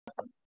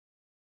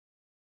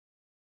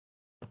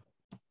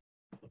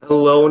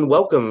Hello and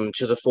welcome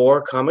to the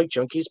Four Comic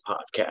Junkies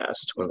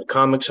podcast, when the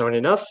comics aren't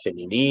enough and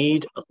you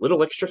need a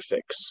little extra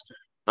fix.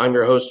 I'm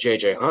your host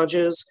JJ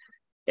Hodges,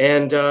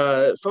 and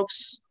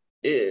folks,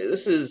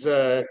 this is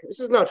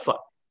not fun.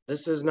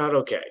 This is not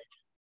okay.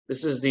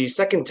 This is the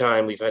second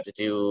time we've had to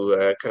do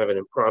kind of an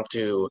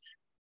impromptu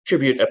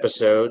tribute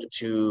episode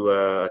to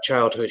a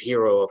childhood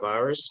hero of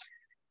ours.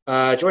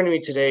 Joining me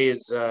today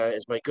is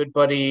my good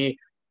buddy,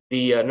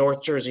 the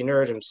North Jersey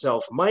nerd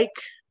himself, Mike.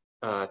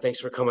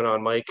 Thanks for coming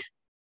on, Mike.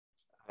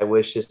 I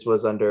wish this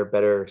was under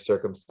better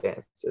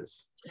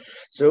circumstances.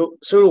 So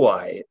do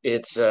I.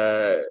 It's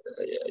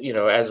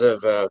as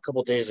of a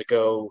couple days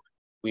ago,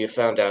 we have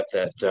found out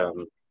that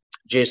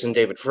Jason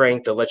David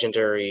Frank, the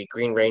legendary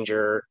Green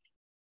Ranger,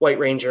 White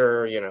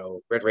Ranger,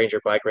 Red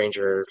Ranger, Black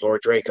Ranger,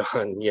 Lord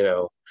Dracon,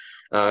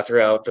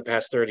 throughout the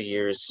past 30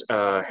 years,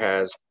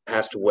 has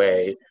passed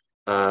away,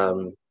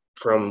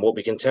 from what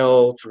we can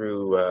tell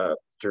through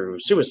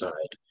suicide,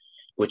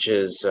 which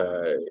is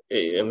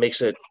it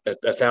makes it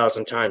a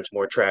thousand times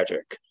more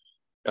tragic,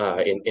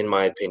 in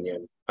my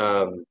opinion.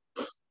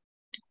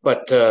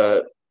 But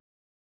as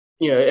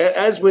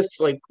with,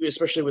 like,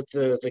 especially with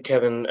the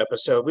Kevin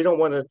episode, we don't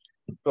want to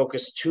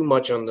focus too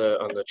much on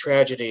the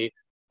tragedy.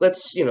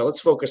 Let's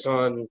focus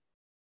on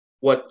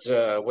what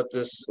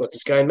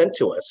this guy meant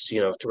to us,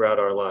 throughout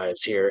our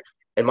lives here.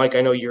 And Mike,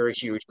 I know you're a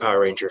huge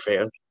Power Ranger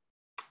fan.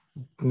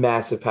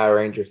 Massive Power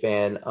Ranger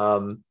fan.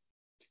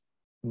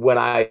 When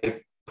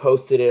I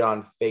posted it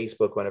on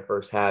Facebook when it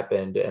first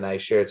happened, and I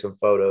shared some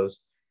photos,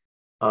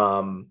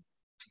 um,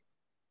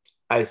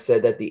 I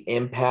said that the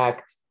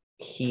impact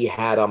he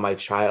had on my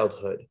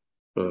childhood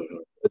Mhm.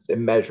 was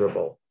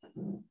immeasurable,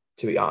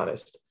 to be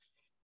honest.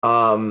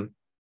 Um,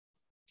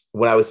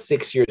 when I was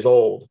 6 years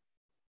old,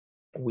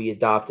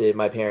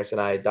 my parents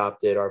and I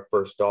adopted our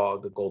first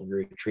dog, a golden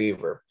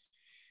retriever,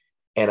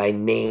 and I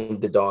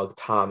named the dog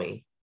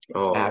Tommy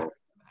Oh,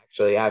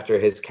 after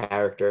his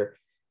character,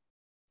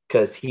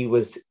 because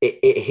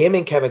him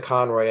and Kevin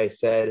Conroy. I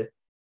said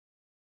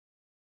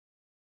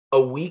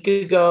a week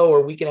ago or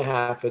a week and a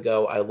half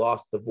ago, I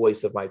lost the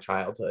voice of my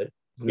childhood,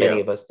 as yeah,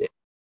 many of us did,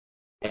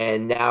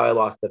 and now I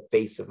lost the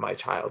face of my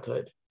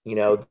childhood.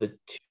 The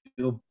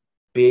two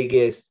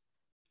biggest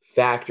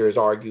factors,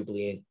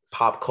 arguably, in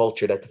pop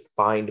culture that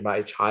defined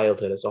my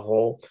childhood as a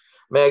whole. I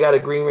mean, I got a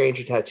Green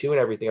Ranger tattoo and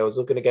everything. I was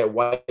looking to get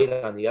white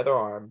on the other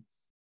arm,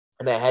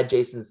 and I had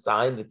Jason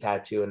sign the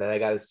tattoo, and then I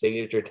got his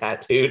signature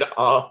tattooed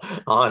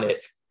on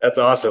it. that's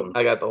awesome.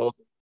 I got the whole.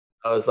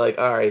 I was like,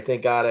 all right,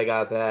 thank God I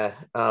got that.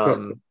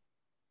 And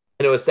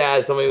it was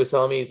sad. Somebody was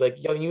telling me, he's like,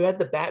 yo, you had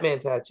the Batman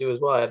tattoo as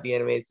well. I have the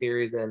animated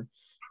series and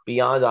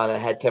Beyond on it. I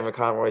had Kevin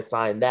Conroy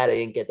sign that. I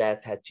didn't get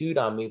that tattooed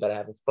on me, but I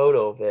have a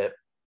photo of it.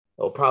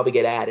 It'll probably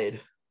get added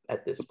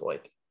at this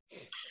point. Who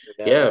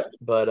Yeah,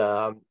 knows?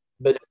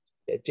 But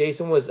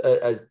Jason was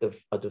a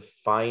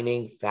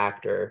defining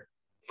factor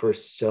for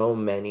so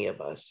many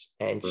of us,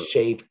 and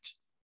he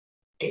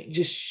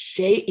just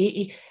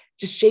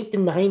shaped the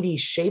 90s,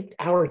 shaped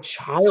our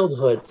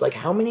childhoods. Like,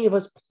 how many of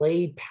us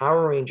played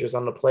Power Rangers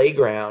on the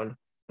playground?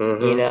 You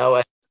hmm,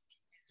 know,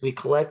 we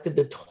collected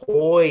the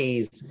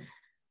toys.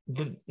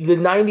 The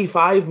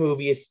 95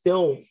 movie is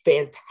still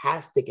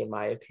fantastic, in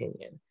my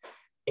opinion.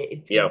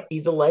 yeah.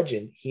 He's a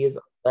legend. He is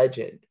a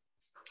legend.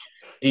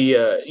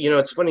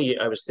 It's funny.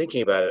 I was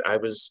thinking about it. I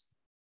was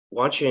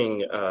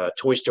watching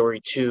Toy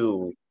Story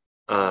 2,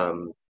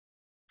 um,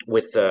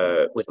 with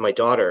my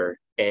daughter,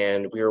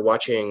 and we were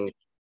watching,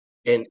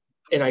 and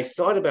I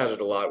thought about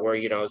it a lot. Where,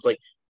 it's like,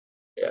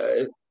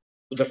 uh,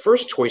 the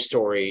first Toy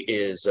Story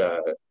is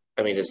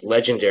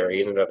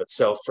legendary in and of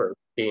itself for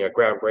being a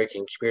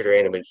groundbreaking computer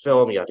animated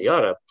film, yada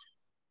yada.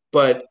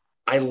 But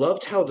I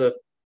loved how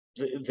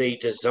they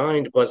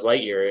designed Buzz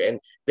Lightyear, and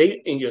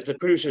the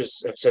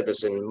producers have said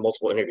this in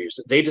multiple interviews.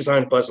 They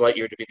designed Buzz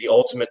Lightyear to be the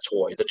ultimate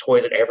toy, the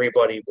toy that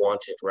everybody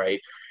wanted, right?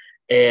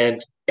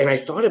 And I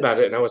thought about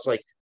it, and I was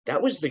like,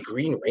 that was the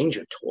Green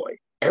Ranger toy.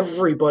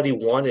 Everybody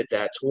wanted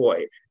that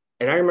toy,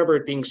 and I remember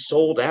it being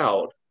sold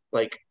out,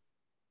 like,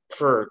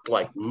 for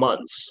like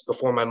months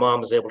before my mom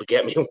was able to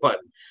get me one.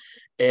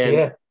 And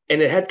Yeah.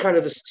 and it had kind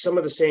of some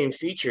of the same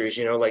features,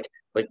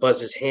 like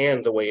Buzz's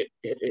hand, the way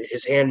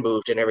his hand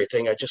moved and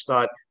everything. I just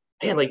thought,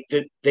 man, like,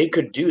 they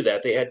could do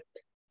that. It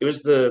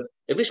was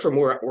at least from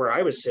where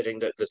I was sitting,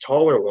 the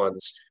taller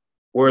ones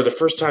were the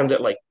first time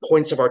that, like,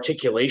 points of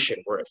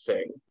articulation were a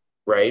thing,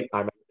 right? I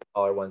remember the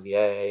taller ones.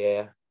 Yeah,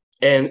 yeah,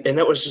 yeah. And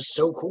that was just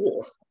so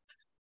cool.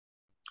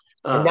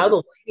 And now Um, the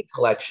Lightning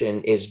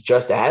collection is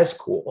just as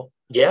cool.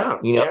 yeah,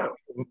 You yeah,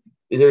 know,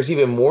 there's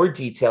even more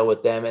detail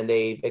with them, and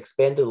they've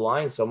expanded the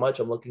line so much.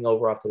 I'm looking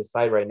over off to the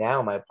side right now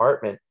in my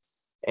apartment,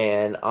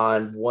 and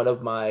on one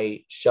of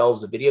my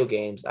shelves of video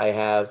games, I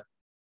have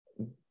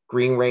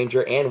Green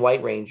Ranger and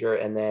White Ranger.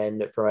 And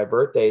then for my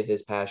birthday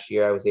this past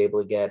year, I was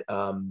able to get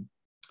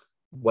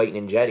White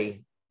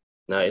Ninjetti.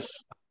 nice.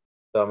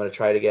 So I'm going to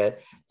try to get, at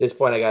this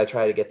point, I got to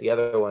try to get the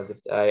other ones. If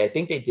I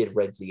think they did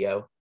Red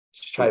Zeo.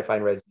 Just try to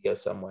find Red Zeo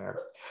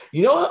somewhere.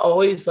 You know what?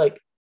 Always, like,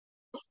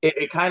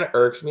 it kind of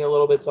irks me a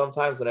little bit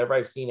sometimes whenever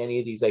I've seen any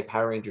of these like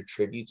Power Ranger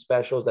tribute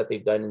specials that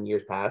they've done in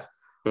years past.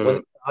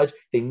 When Mhm.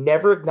 they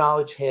never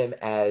acknowledge him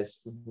as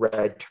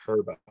Red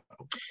Turbo.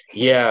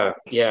 Yeah,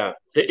 yeah.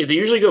 They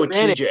usually go with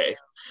Granted, TJ.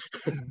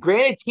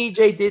 granted,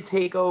 TJ did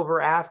take over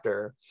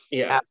after,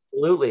 Yeah.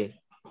 absolutely,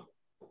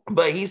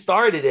 but he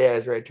started it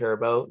as Red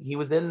Turbo. He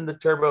was in the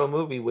Turbo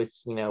movie, which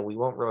we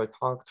won't really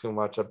talk too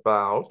much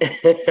about.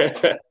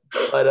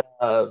 But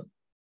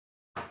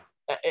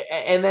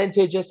and then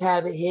to just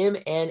have him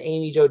and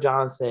Amy Jo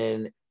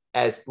Johnson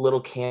as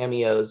little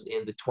cameos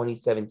in the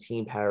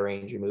 2017 Power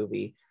Ranger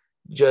movie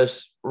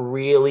just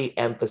really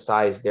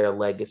emphasized their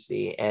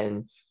legacy.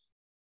 And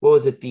what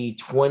was it, the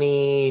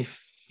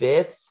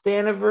 25th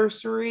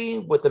anniversary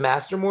with the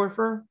Master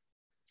Morpher?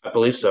 I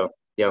believe so.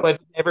 Yeah. 25th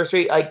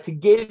anniversary, like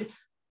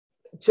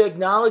to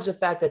acknowledge the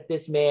fact that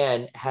this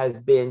man has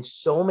been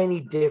so many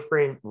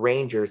different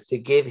Rangers, to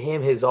give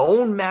him his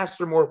own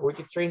Master Morpher, we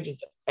could change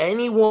into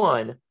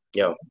anyone.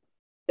 Yeah.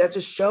 That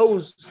just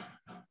shows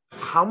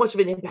how much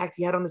of an impact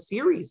he had on the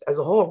series as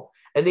a whole.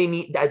 And they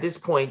need, at this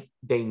point,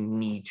 they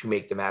need to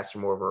make the Master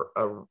Morpher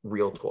a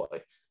real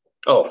toy.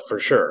 Oh, for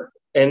sure.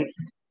 And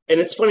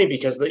it's funny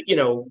because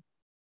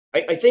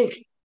I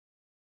think,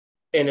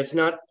 and it's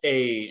not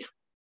a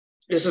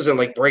this isn't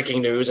like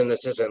breaking news, and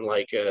this isn't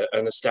like a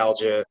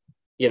nostalgia,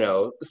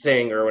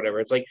 thing or whatever.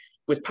 It's like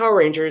with Power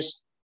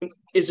Rangers,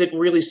 is it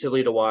really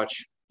silly to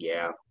watch?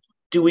 Yeah.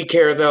 Do we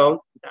care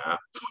though? Nah.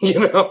 you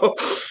know,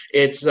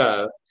 it's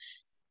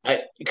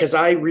because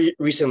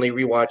recently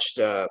rewatched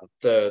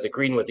the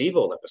Green with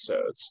Evil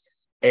episodes,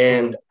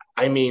 and Mm.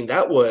 I mean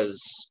that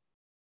was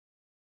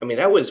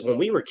when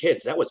we were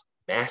kids. That was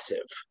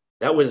massive.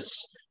 That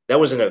was that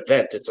was an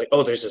event. It's like,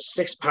 oh, there's a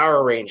sixth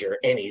Power Ranger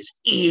and he's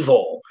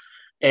evil,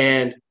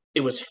 and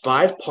it was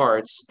 5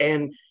 parts.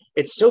 And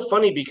it's so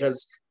funny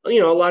because a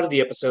lot of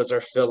the episodes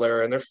are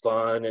filler and they're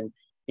fun, and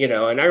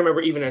I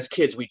remember even as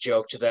kids we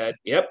joked that,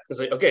 yep, it's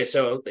like, okay,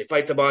 so they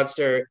fight the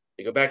monster,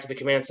 they go back to the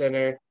command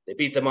center, they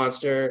beat the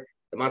monster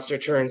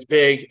turns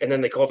big, and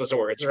then they call the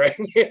Zords, right?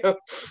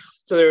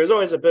 So there was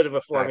always a bit of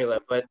a formula,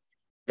 but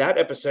that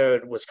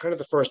episode was kind of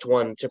the first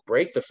one to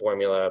break the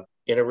formula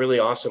in a really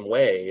awesome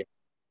way.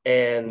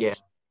 And Yeah.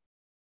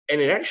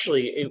 it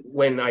actually,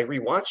 when I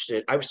rewatched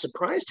it, I was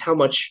surprised how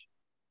much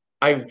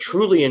I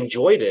truly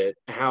enjoyed it.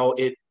 How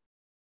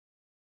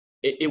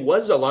it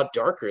was a lot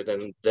darker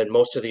than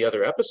most of the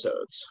other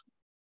episodes.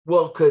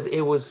 Well, because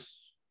it was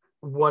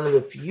one of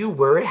the few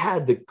where it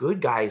had the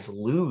good guys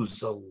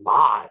lose a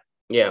lot.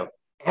 Yeah.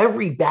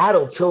 Every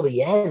battle till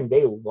the end,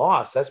 they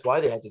lost. That's why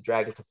they had to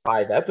drag it to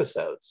 5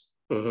 episodes.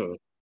 Hmm.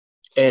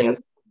 That's And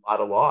a lot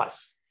of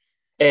loss.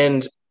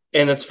 and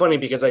it's funny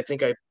because I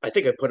think I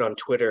put on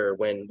Twitter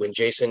when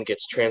Jason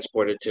gets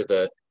transported to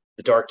the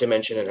dark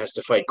dimension and has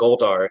to fight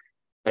Goldar.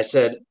 I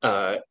said,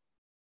 I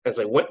was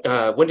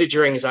like, when did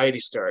your anxiety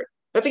start?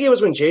 I think it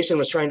was when Jason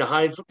was trying to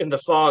hide in the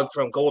fog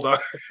from Goldar.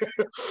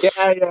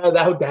 Yeah,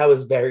 that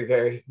was very,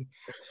 very,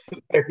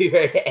 very,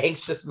 very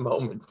anxious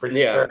moment for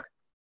Yeah. sure.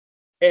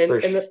 And For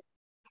and sure.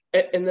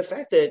 the and the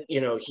fact that,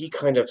 he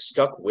kind of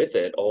stuck with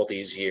it all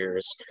these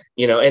years,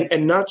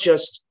 and not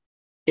just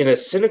in a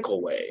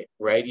cynical way,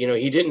 right?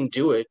 He didn't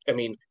do it. I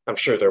mean, I'm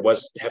sure there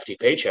was hefty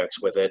paychecks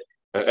with it,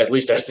 at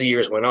least as the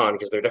years went on,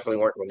 because there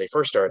definitely weren't when they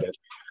first started.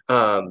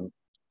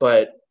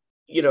 But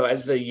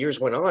as the years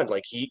went on,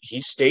 like he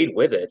stayed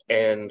with it,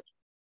 and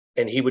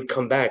he would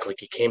come back. Like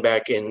he came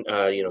back in,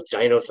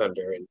 Dino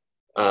Thunder,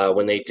 and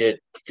when they did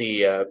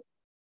the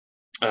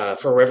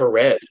Forever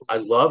Red. I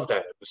love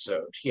that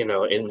episode. In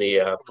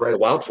the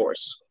Wild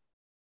Force.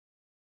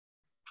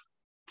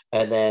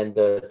 And then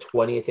the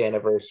 20th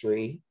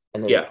anniversary,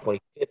 and then the Yeah.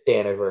 25th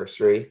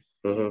anniversary.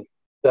 Hmm.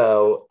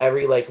 So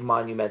every like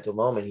monumental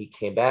moment, he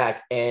came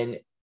back, and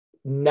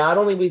not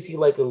only was he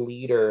like a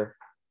leader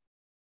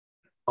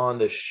on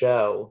the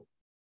show,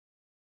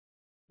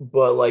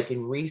 but like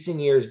in recent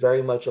years,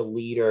 very much a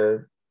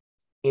leader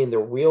in the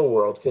real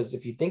world. Because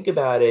if you think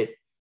about it,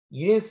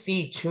 you didn't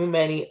see too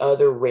many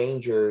other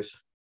Rangers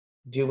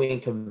doing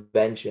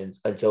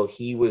conventions until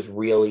he was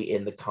really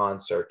in the con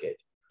circuit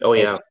Oh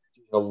and yeah. started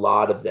doing a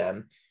lot of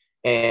them.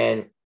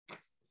 And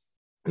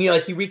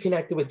like he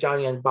reconnected with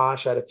Johnny Young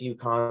Bosch at a few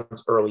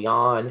cons early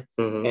on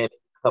Hmm. and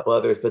a couple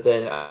others, but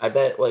then I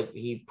bet like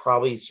he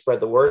probably spread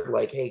the word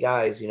like, hey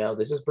guys,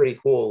 this is pretty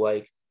cool.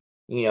 Like,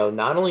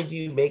 not only do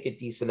you make a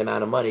decent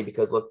amount of money,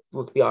 because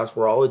let's be honest,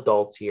 we're all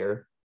adults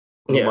here.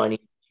 Yeah. Of Money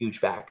is a huge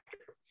factor.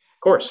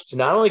 course. So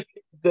not only a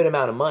good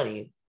amount of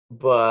money,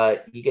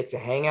 but you get to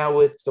hang out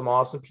with some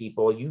awesome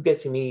people. You get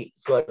to meet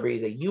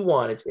celebrities that you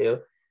wanted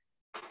to,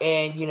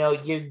 and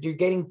you're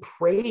getting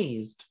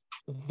praised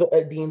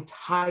the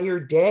entire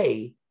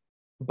day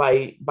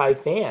by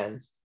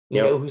fans.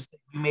 Yep. Who said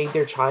you made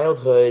their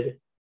childhood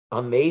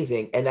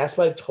amazing, and that's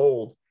what I've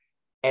told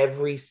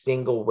every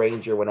single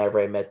Ranger whenever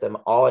I met them.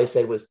 All I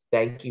said was,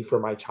 "Thank you for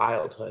my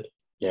childhood."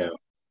 Yeah.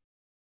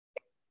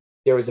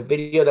 There was a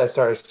video that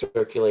started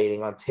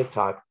circulating on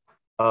TikTok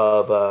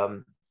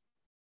of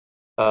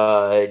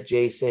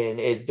Jason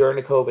during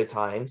the COVID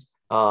times.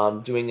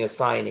 doing a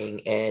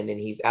signing, and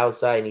he's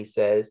outside, and he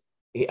says,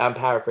 I'm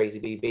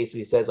paraphrasing, but he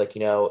basically says, like,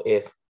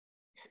 if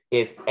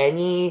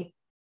any,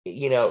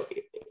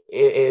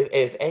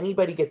 if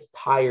anybody gets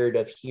tired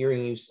of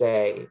hearing you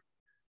say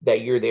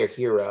that you're their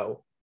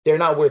hero, they're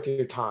not worth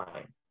your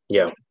time.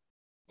 Yeah.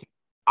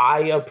 I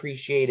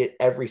appreciate it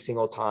every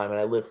single time, and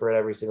I live for it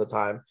every single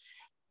time.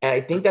 And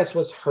I think that's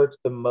what hurts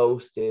the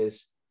most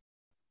is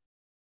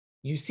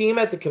you see him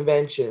at the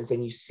conventions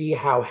and you see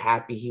how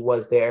happy he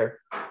was there,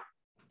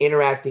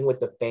 interacting with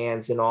the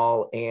fans and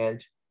all,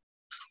 and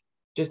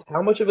just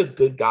how much of a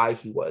good guy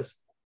he was,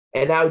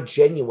 and how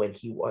genuine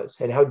he was,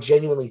 and how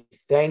genuinely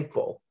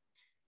thankful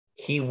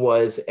he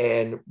was,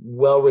 and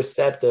well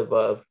receptive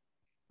of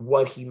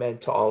what he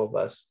meant to all of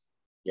us.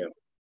 Yeah.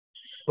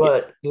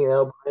 But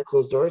behind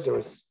closed doors, there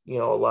was a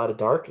lot of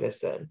darkness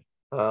then.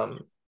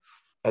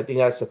 I think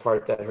that's the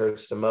part that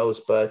hurts the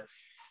most. But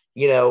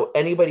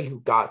anybody who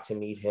got to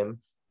meet him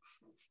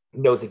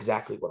knows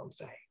exactly what I'm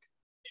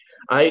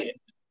saying.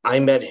 I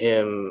met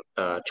him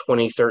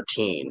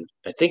 2013.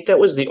 I think that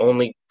was the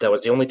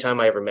only time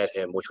I ever met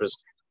him, which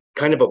was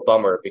kind of a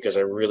bummer because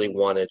I really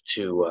wanted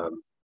to,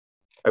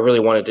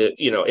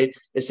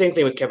 the same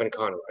thing with Kevin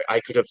Conroy. I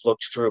could have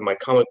looked through my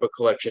comic book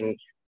collection,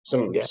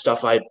 some Yeah,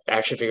 stuff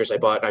action figures I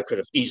bought, and I could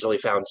have easily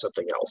found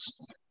something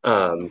else.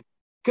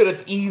 could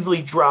have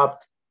easily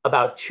dropped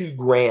about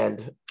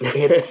 $2,000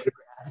 in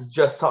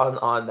just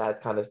on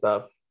that kind of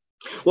stuff.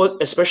 Well,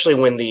 especially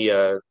when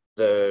the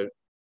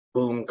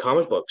Boom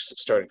comic books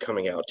started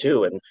coming out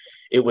too, and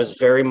it was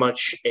very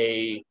much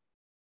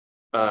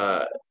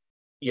uh,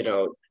 you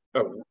know,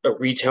 a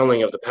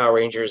retelling of the Power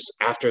Rangers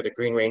after the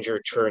Green Ranger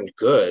turned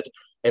good.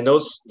 And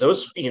those,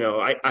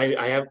 I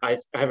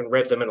haven't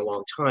read them in a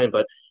long time,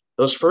 but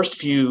those first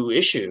few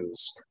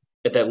issues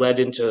that led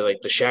into like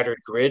the Shattered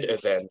Grid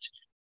event,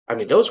 I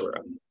mean, those were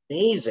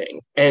amazing.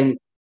 And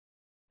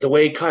the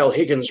way Kyle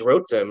Higgins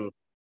wrote them,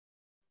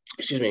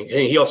 excuse me,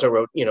 he also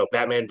wrote,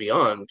 Batman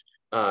Beyond,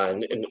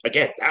 and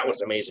again, that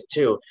was amazing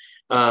too.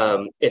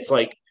 It's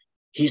like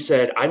he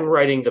said, I'm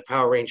writing the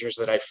Power Rangers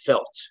that I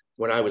felt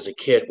when I was a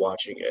kid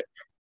watching it.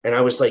 And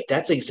I was like,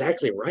 that's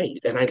exactly right.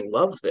 And I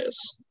love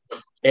this.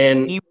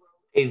 And He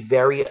wrote a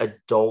very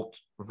adult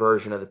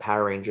version of the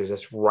Power Rangers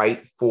that's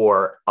right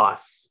for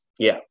us.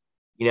 yeah,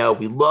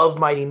 We love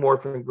Mighty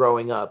Morphin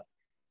growing up.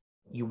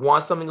 You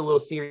want something a little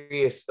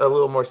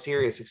more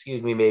serious,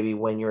 excuse me, maybe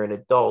when you're an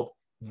adult.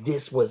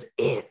 This was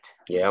it.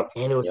 yeah,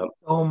 And it was yeah,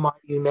 so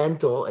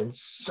monumental and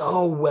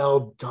so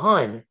well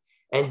done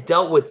and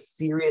dealt with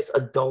serious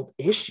adult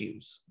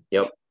issues.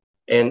 yep.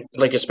 And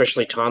like,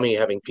 especially Tommy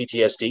having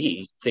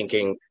PTSD,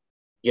 thinking,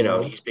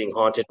 Mhm. he's being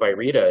haunted by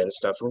Rita and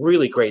stuff.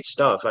 Really great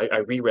stuff. I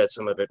reread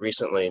some of it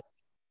recently.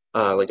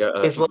 Like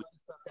a It's few,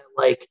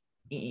 like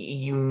stuff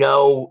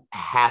that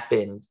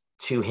happened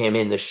to him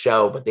in the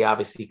show, but they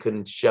obviously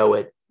couldn't show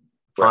it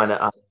right,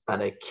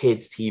 on a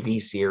kids TV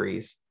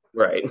series.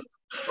 right.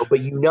 But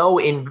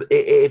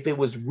if it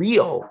was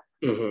real,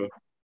 Hmm.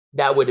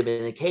 that would have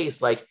been the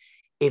case. Like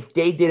if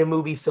they did a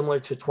movie similar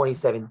to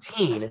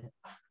 2017,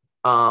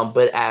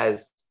 but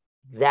as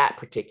that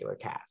particular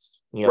cast,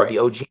 Right. the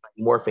OG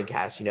Morphin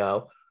cast,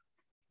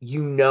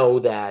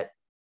 that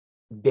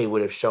they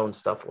would have shown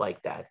stuff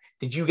like that.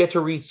 Did you get to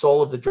read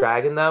Soul of the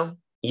Dragon though?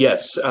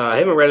 Yes, I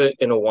haven't read it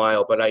in a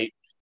while, but I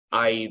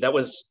that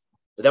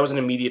was an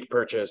immediate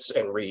purchase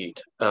and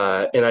read,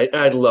 and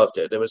I loved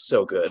it. It was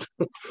so good.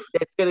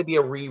 It's gonna be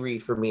a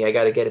reread for me. I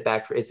got to get it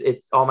back.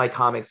 It's all my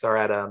comics are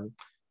at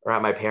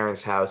my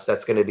parents' house.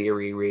 That's gonna be a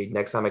reread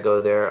next time I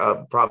go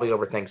there. Probably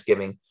over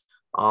Thanksgiving.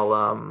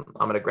 I'm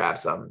gonna grab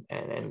some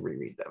and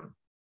reread them.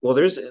 Well,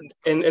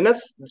 and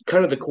that's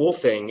kind of the cool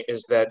thing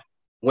is that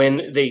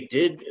when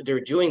they're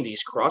doing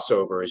these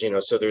crossovers,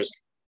 so there's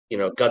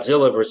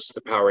Godzilla versus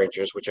the Power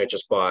Rangers, which I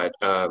just bought,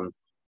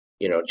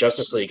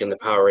 Justice League and the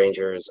Power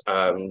Rangers,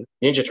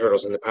 Ninja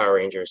Turtles and the Power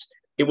Rangers.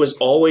 It was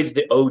always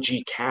the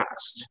OG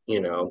cast.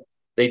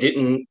 They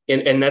didn't,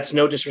 and that's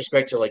no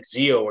disrespect to like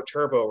Zeo or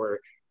Turbo or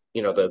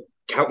the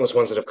countless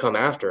ones that have come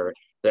after.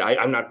 That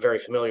I'm not very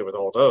familiar with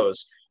all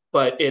those,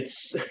 but it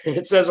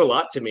says a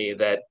lot to me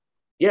that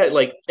yeah,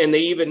 like, and they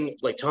even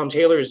like Tom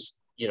Taylor's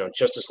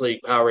Justice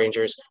League Power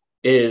Rangers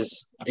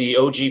is the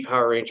OG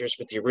Power Rangers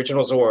with the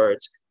original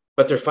Zords,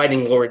 but they're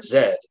fighting Lord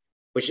Zed,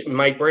 which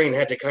my brain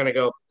had to kind of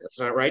go, that's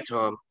not right,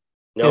 Tom.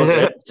 No,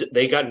 Zed,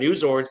 they got new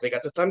Zords, they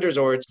got the Thunder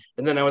Zords,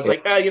 and then I was Yeah.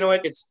 like, you know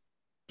what? It's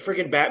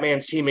freaking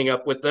Batman's teaming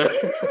up with the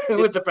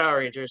with the Power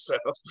Rangers. So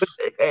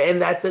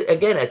And that's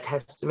again a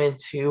testament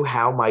to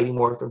how Mighty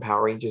Morphin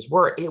Power Rangers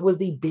were. It was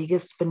the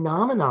biggest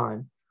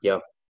phenomenon. yeah,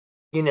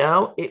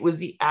 It was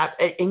the app,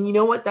 and you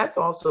know what? That's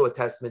also a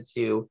testament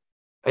to.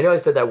 I know I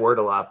said that word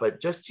a lot, but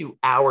just to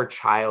our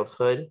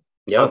childhood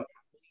yeah, of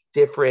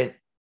different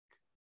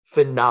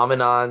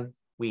phenomenon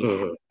we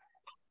had.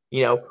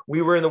 hmm,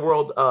 We were in the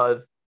world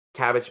of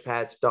Cabbage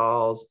Patch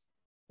Dolls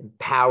and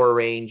Power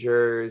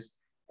Rangers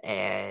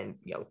and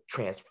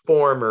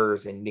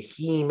Transformers and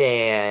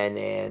He-Man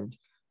and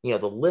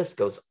the list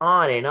goes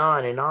on and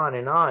on and on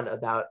and on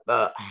about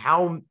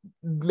how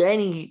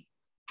many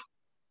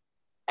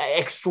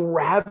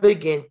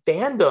extravagant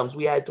fandoms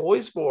we had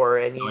toys for,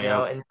 and Oh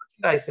yeah. and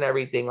merchandise and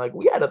everything. Like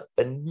we had a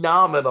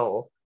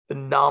phenomenal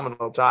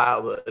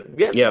childhood.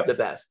 We had Yeah. the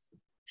best.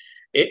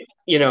 It,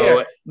 you Yeah,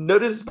 know, no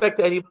disrespect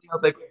to anybody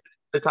else, like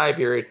the time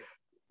period.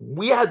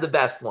 We had the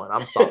best one.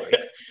 I'm sorry.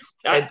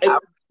 I, And Power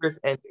Rangers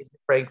and Jason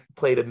Frank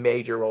played a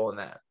major role in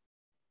that.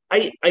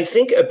 I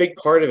think a big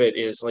part of it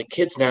is like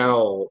kids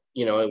now,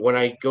 when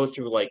I go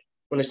through like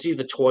when I see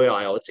the toy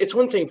aisle, it's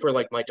one thing for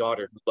like my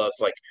daughter who loves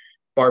like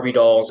Barbie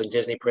dolls and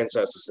Disney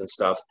princesses and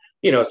stuff.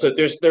 So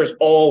there's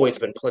always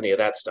been plenty of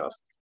that stuff.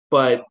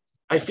 But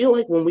I feel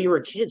like when we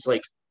were kids,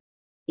 like,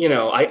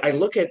 I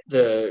look at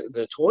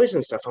the toys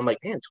and stuff, I'm like,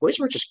 man, toys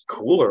were just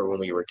cooler when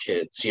we were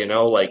kids,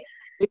 like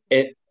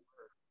and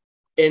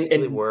They and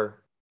really and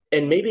were.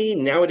 and maybe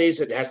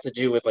nowadays it has to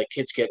do with like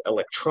kids get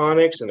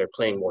electronics and they're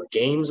playing more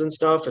games and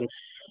stuff and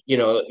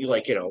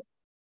like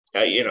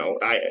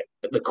I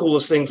the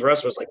coolest thing for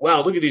us was like,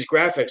 wow, look at these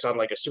graphics on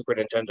like a Super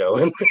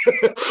Nintendo.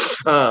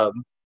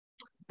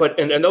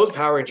 And those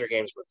Power Ranger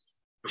games were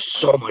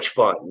so much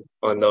fun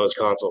on those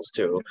consoles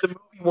too. The movie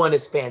one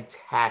is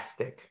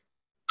fantastic.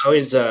 I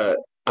always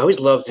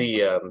loved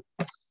the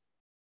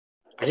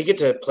I didn't get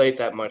to play it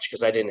that much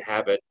because I didn't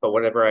have it, but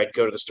whenever I'd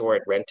go to the store,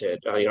 I'd rent it.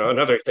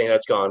 Another thing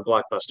that's gone,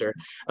 Blockbuster.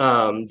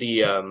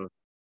 The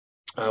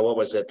What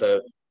was it?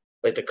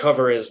 The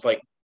cover is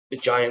like the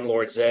giant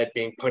Lord Zed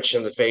being punched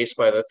in the face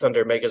by the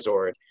Thunder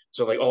Megazord.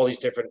 So like all these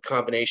different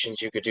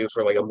combinations you could do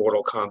for like a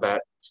Mortal Kombat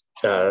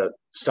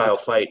style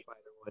fight.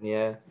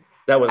 Yeah.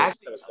 That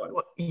Actually, was fun.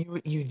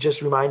 you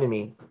just reminded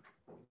me.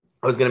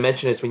 I was going to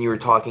mention this when you were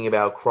talking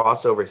about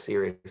crossover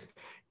series.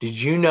 Did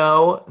you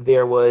know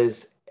there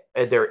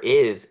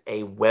is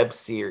a web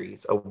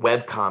series, a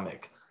web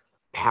comic,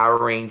 Power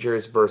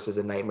Rangers versus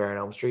A Nightmare on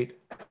Elm Street?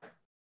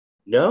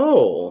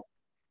 No.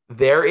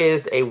 There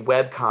is a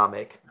web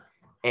comic,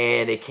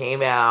 and it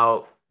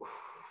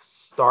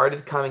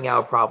started coming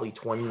out probably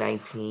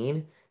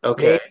 2019,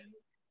 Okay.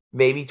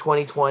 maybe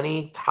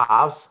 2020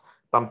 tops.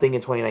 But I'm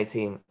thinking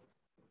 2019,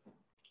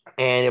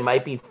 and it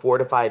might be 4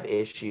 to 5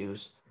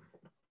 issues,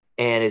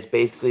 and it's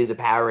basically the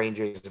Power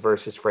Rangers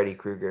versus Freddy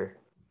Krueger,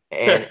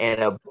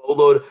 and a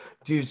boatload,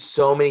 dude.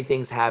 So many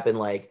things happen.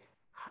 Like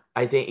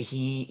I think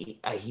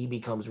he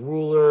becomes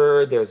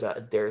ruler. There's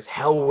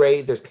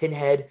Hellray, there's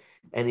Pinhead,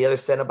 and the other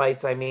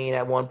Cenobites. I mean,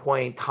 at one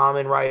point,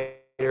 Kamen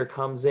Rider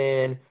comes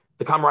in.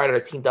 The Kamen Rider are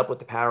teamed up with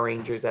the Power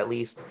Rangers at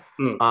least.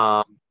 Hmm.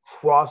 Um,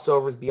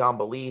 Crossovers beyond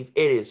belief.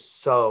 It is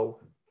so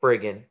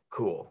friggin'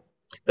 cool.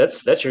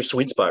 That's your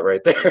sweet spot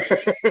right there.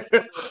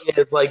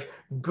 It's like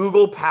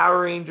Google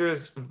Power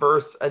Rangers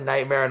versus A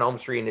Nightmare on Elm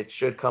Street, and it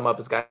should come up.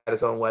 It's got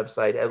its own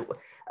website.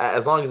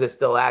 As long as it's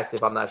still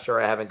active, I'm not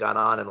sure. I haven't gone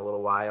on in a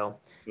little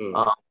while. Hmm.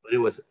 But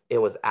it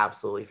was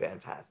absolutely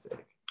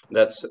fantastic.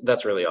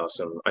 That's really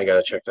awesome. I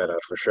gotta check that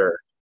out for sure.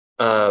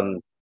 Um,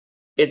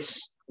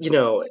 it's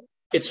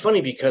it's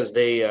funny because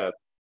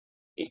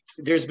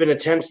there's been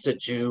attempts to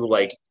do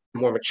like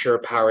more mature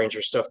Power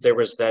Ranger stuff. There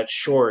was that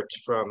short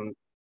from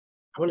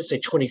I want to say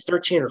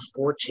 2013 or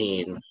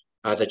 14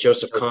 that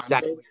Joseph That's Kahn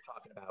exactly did. what you're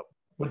talking about.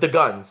 With the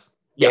guns,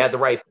 they Yep, had the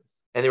rifles,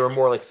 and they were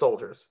more like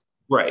soldiers.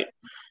 right.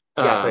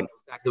 Yes, I know Um,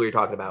 exactly what you're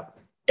talking about.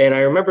 and I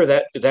remember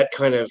that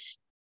kind of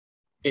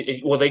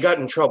well, they got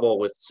in trouble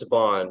with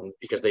Saban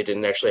because they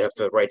didn't actually have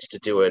the rights to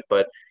do it,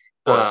 Of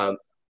course. um,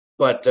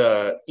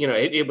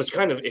 it was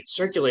kind of it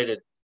circulated,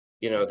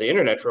 the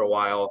internet for a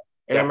while.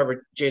 And I Yeah.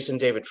 remember Jason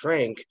David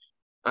Frank,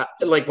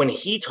 like when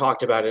he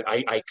talked about it,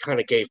 I kind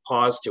of gave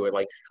pause to it.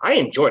 Like I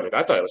enjoyed it.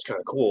 I thought it was kind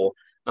of cool.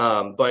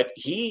 But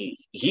he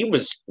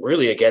was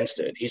really against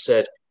it. He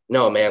said,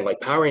 "No, man,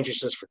 like Power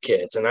Rangers is for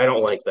kids, and I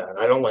don't like that.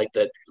 I don't like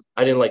that.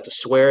 I didn't like the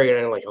swearing. I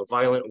didn't like how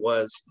violent it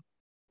was."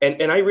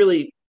 And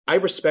I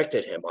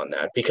respected him on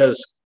that because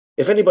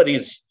if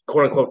anybody's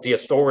quote unquote the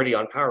authority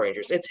on Power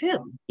Rangers, it's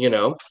him.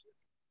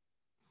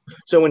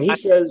 So when he I,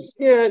 says,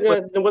 "Yeah,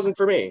 but yeah, it wasn't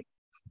for me,"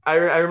 I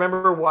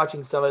remember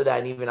watching some of that,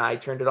 and even I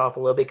turned it off a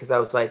little bit because I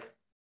was like,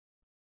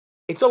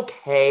 it's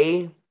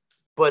okay,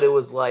 but it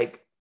was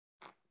like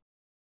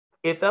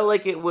it felt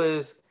like it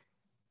was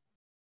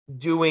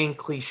doing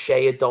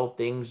cliche adult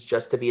things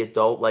just to be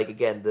adult. Like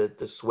again,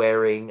 the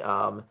swearing,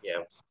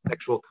 yeah,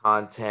 sexual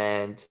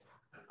content,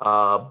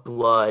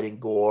 blood and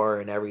gore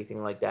and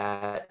everything like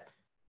that.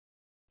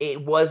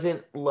 It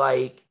wasn't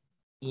like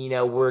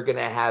we're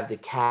gonna have the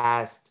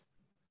cast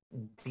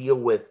deal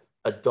with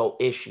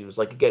adult issues.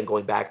 Like again,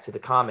 going back to the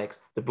comics,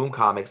 the Boom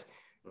comics,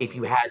 if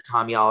you had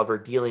Tommy Oliver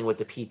dealing with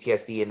the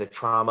PTSD and the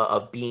trauma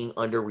of being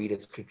under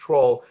Rita's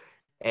control,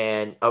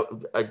 and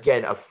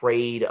again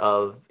afraid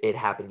of it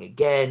happening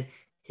again,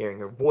 hearing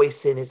her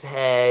voice in his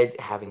head,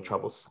 having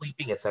trouble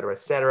sleeping, etc.,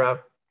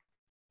 etc.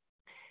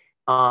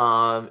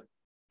 Um,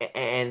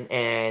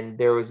 and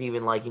there was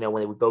even like when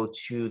they would go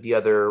to the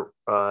other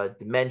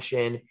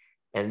dimension,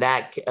 and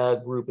that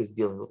group is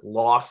dealing with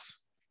loss.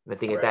 And I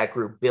think at right. that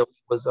group, Billy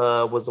was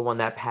the one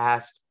that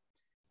passed,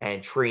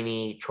 and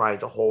Trini trying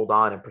to hold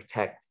on and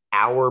protect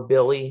our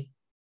Billy,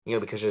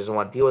 because she doesn't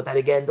want to deal with that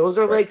again. Those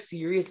are Right. like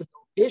serious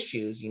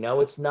issues.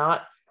 It's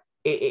not.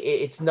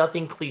 it's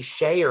nothing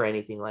cliche or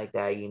anything like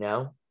that, you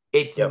know?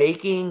 It's Yep.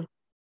 making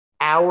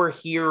our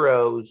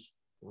heroes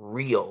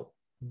real,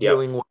 Yep.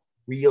 dealing with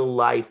real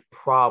life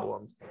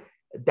problems.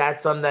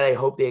 That's something that I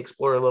hope they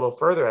explore a little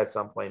further at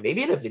some point.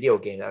 Maybe in a video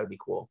game, that would be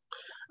cool.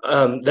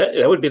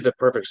 That would be the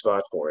perfect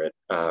spot for it,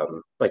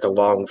 like a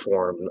long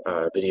form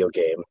video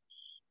game.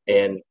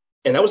 And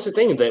and that was the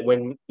thing that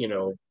when,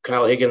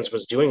 Kyle Higgins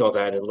was doing all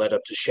that and led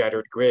up to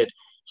Shattered Grid,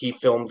 he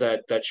filmed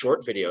that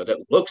short video that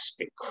looks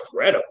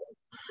incredible.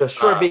 The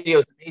short Uh, video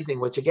is amazing,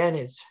 which again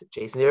is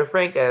Jason David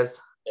Frank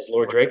as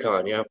Lord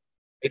Dracon, yeah.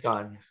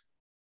 Dracon.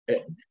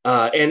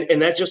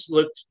 And that just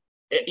looked,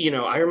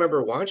 I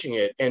remember watching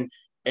it and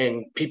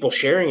people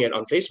sharing it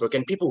on Facebook,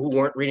 and people who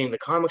weren't reading the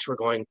comics were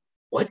going,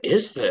 "What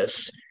is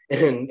this?"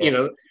 And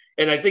Yeah.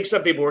 and I think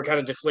some people were kind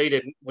of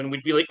deflated when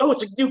we'd be like, "Oh,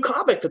 it's a new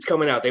comic that's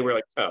coming out." They were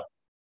like, "Oh."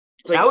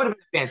 It's That like would have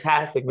been a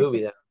fantastic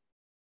movie, though.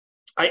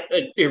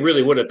 it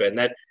really would have been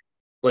that.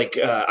 Like,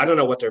 I don't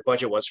know what their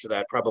budget was for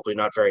that. Probably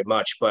not very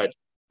much, but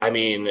I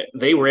mean,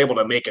 they were able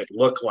to make it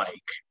look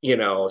like,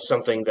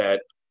 something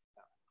that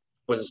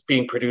was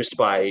being produced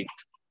by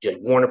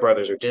Warner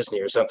Brothers or Disney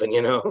or something.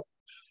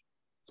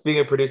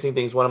 Speaking of producing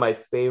things, one of my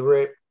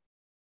favorite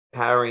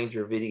Power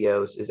Ranger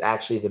videos is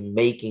actually the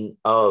making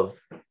of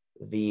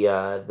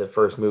the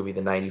first movie,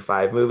 the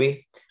 '95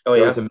 movie. Oh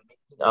There yeah. was a making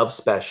of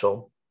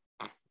special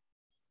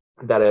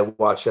that I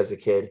watched as a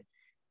kid,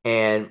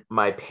 and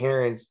my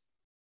parents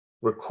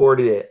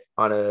recorded it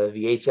on a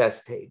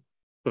VHS tape,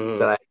 so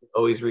Mhm. I could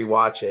always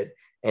rewatch it.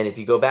 And if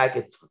you go back,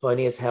 it's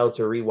funny as hell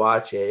to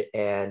rewatch it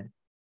and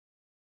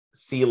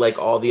see like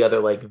all the other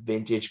like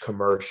vintage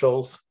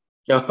commercials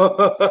Yeah,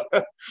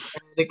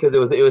 because it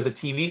was a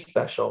TV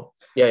special.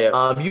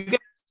 yeah, You can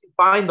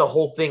find the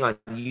whole thing on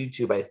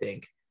YouTube, I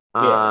think.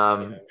 yeah,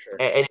 I'm sure.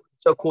 And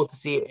it's so cool to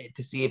see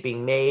it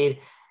being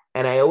made.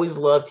 And I always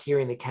loved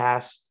hearing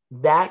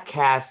that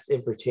cast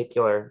in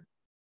particular,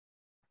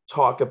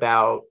 talk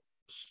about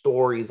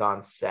stories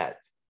on set.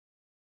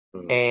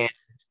 Mhm. And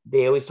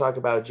they always talk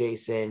about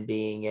Jason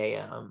being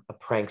a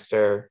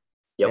prankster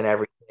Yep. and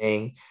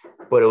everything,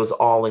 but it was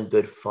all in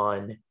good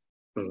fun.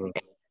 Mhm.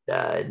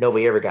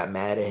 Nobody ever got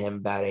mad at him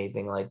about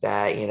anything like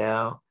that, you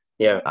know.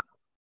 Yeah,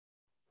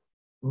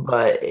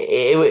 But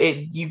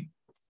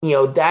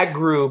that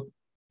group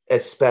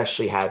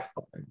especially had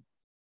fun.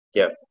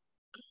 yeah.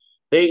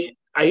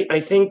 I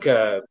think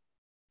the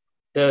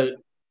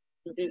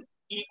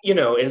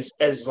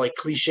as like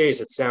cliche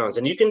as it sounds,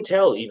 and you can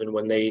tell even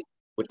when they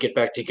would get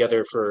back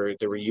together for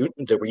the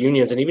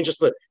reunions, and even just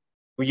the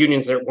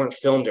reunions that weren't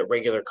filmed at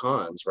regular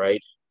cons,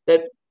 right?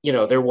 That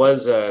there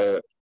was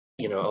a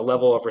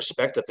level of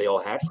respect that they all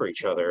had for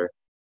each other,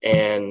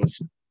 and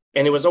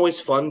and it was always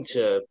fun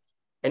to,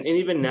 and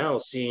even now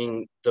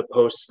seeing the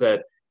posts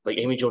that like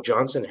Amy Jo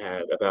Johnson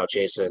had about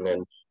Jason,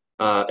 and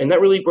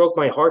that really broke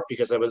my heart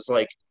because I was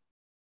like,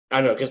 I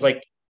don't know, because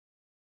like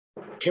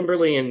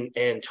Kimberly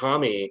and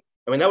Tommy,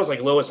 I mean, that was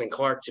like Lois and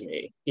Clark to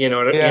me. You Yeah.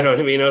 know what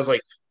I mean? I was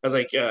like,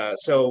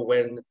 so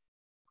when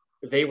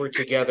they were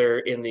together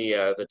in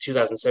the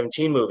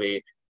 2017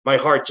 movie, my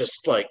heart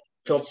just like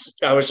felt.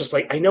 I was just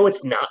like, I know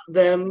it's not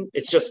them.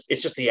 It's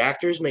just the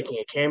actors making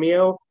a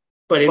cameo,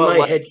 but in But my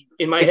like head,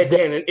 it's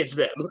canon, it's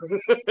them.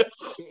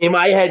 in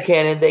my head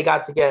canon, they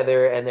got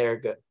together and they're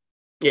good.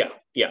 Yeah,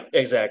 yeah,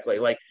 exactly.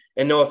 Like,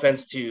 and no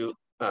offense to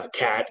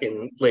Kat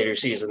in later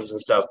seasons and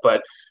stuff,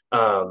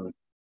 um,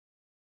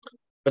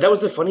 but that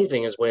was the funny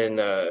thing is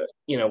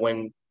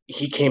when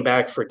he came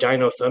back for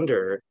Dino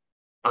Thunder,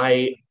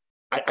 I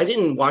I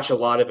didn't watch a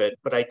lot of it,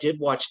 but I did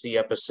watch the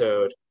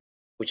episode,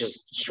 which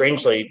is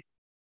strangely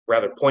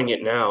rather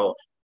poignant now,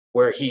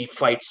 where he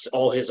fights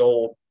all his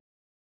old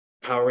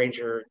Power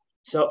Ranger.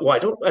 So, well, I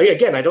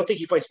don't think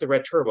he fights the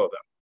Red Turbo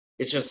though.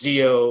 It's just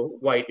Zeo,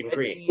 White, and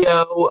Green.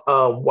 Dio,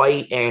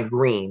 White, and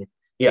Green. It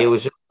Yeah,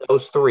 was just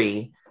those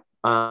three.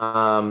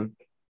 Um,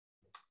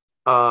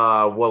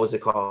 what was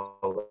it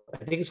called?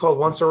 I think it's called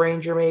Once a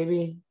Ranger,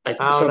 maybe. I I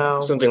think don't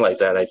know. something like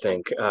that. I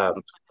think. I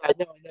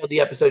know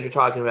the episode you're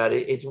talking about.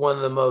 It's one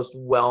of the most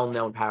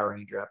well-known Power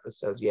Ranger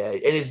episodes. Yeah,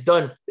 and it's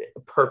done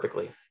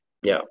perfectly.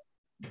 Yeah,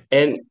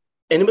 and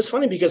and it was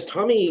funny because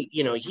Tommy,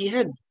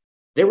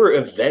 there were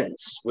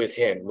events with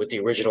him with the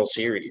original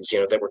series,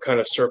 that were kind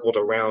of circled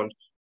around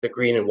the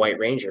Green and White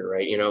Ranger,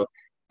 right?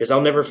 Because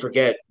I'll never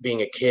forget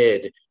being a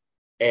kid,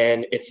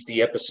 and it's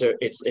the episode.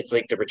 It's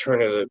like the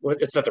return of the. Well,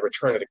 it's not the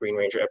return of the Green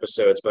Ranger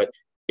episodes, but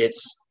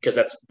it's because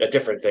that's a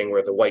different thing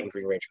where the White and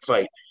Green Ranger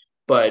fight.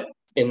 But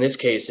in this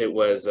case, it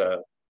was I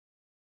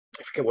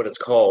forget what it's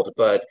called,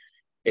 but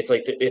it's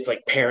like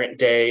Parent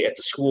Day at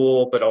the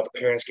school, but all the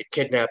parents get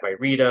kidnapped by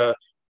Rita,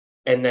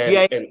 and then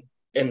Yeah,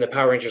 and the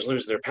Power Rangers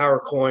lose their power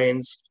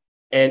coins.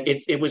 And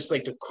it was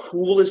like the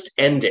coolest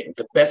ending,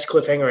 the best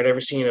cliffhanger I'd ever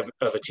seen of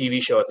a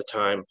TV show at the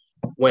time.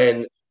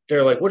 When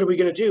they're like, "What are we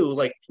gonna do?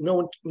 Like,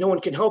 no one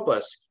can help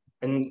us."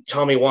 And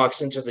Tommy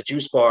walks into the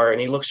juice bar and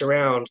he looks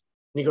around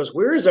and he goes,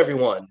 "Where is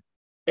everyone?"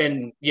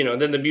 And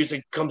then the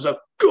music comes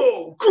up,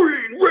 "Go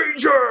Green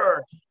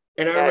Ranger!"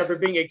 And I remember Yes,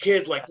 being a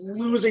kid, like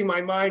losing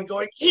my mind,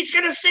 going, "He's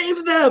gonna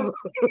save them!"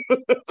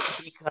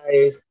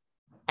 because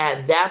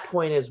at that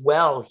point as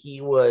well,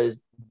 he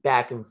was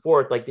back and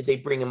forth. Like, did they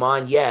bring him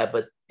on? Yeah,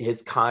 but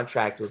his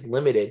contract was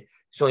limited.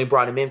 So only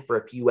brought him in for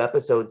a few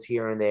episodes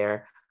here and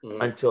there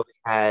Mhm. until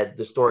they had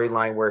the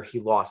storyline where he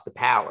lost the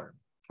power.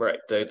 Right,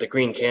 the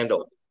green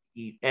candle.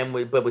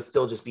 But would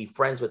still just be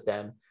friends with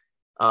them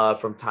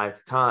from time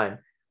to time.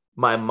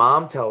 My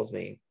mom tells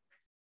me,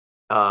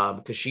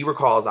 because she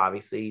recalls,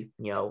 obviously,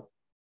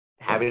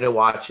 having to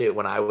watch it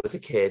when I was a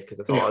kid, because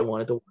that's all I Of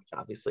wanted to watch,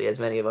 obviously, as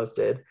many of us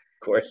did.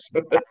 course.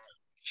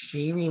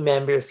 She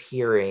remembers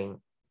hearing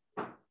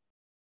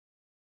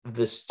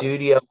the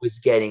studio was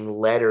getting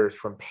letters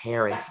from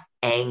parents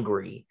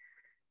angry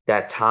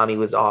that Tommy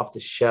was off the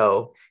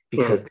show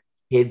because the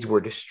kids were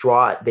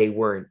distraught. They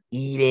weren't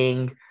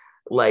eating.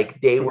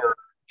 Like, they were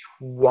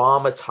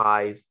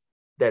traumatized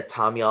that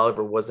Tommy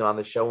Oliver wasn't on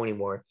the show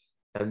anymore.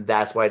 And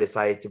that's why I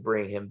decided to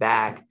bring him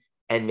back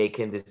and make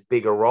him this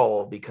bigger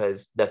role,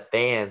 because the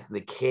fans and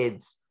the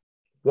kids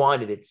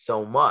wanted it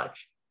so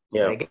much. And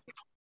Yeah. again,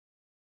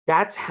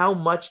 that's how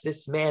much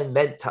this man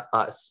meant to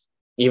us.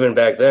 Even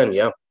back then,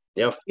 yeah.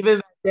 Yeah. Even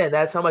back then,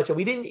 that's how much. And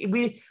we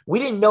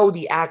didn't know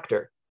the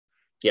actor,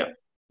 Yeah.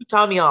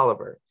 Tommy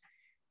Oliver.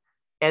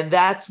 And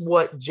that's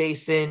what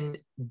Jason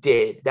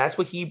did. That's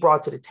what he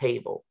brought to the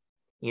table.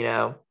 You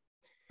know,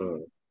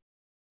 Mm.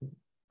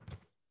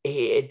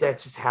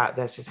 that's just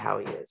how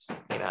he is.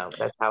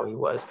 That's how he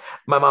was.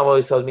 My mom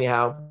always tells me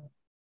how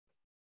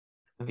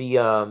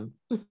the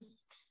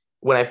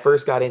when I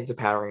first got into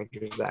Power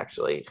Rangers,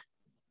 actually,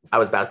 I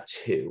was about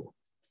 2.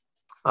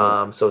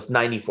 Mm. So it's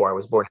 94. I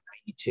was born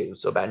in 92.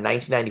 So about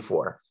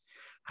 1994.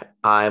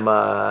 I'm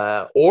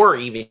or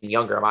even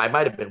younger. I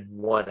might have been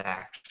 1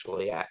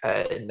 actually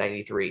in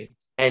 93.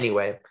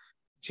 Anyway,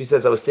 she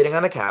says I was sitting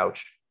on a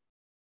couch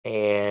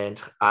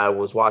and I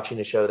was watching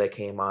a show that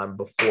came on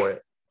before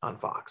it on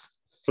Fox.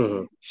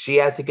 Mm-hmm. She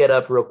had to get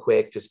up real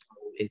quick, just go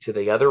into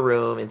the other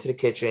room, into the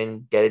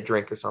kitchen, get a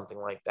drink or something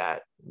like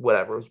that.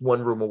 Whatever. It was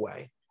 1 room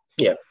away.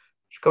 Yeah.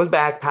 She comes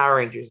back, Power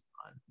Rangers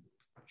on.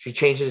 She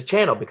changes the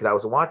channel because I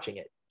wasn't watching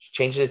it. She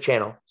changes the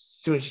channel. As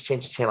soon as she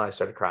changed the channel, I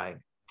started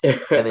crying. And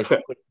then she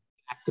put it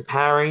back to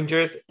Power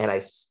Rangers, and I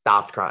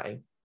stopped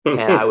crying. And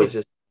I was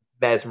just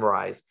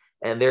mesmerized.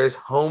 And there's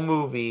home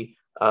movie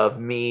of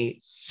me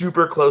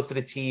super close to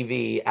the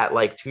TV at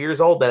like 2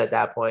 years old. Then at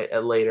that point,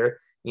 later,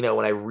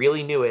 when I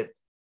really knew it,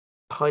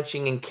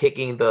 punching and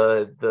kicking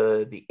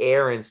the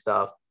air and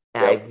stuff.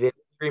 And I Yep. vividly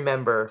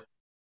remember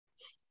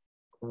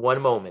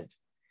one moment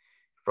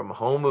from a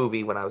home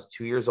movie when I was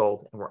 2 years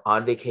old, and we're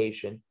on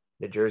vacation,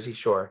 the Jersey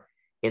Shore,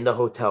 in the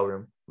hotel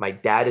room. My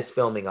dad is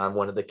filming on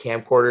one of the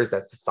camcorders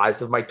that's the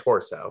size of my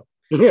torso.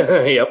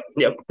 Yep.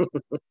 Yep.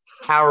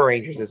 Power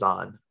Rangers is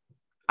on.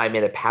 I'm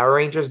in a Power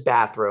Rangers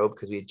bathrobe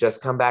because we had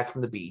just come back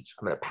from the beach.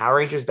 I'm in a Power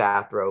Rangers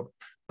bathrobe,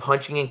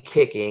 punching and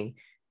kicking,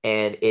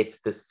 and it's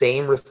the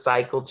same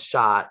recycled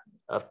shot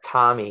of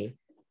Tommy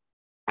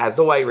as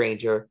the White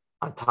Ranger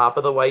on top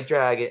of the White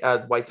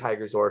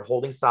Tiger Zord,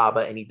 holding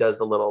Saba, and he does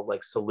the little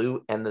like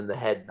salute and then the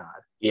head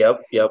nod.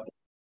 Yep. Yep.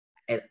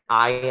 And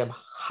I am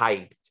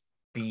hyped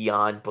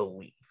beyond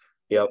belief.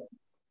 Yep.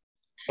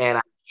 And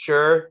I'm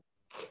sure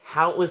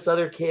countless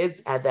other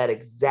kids at that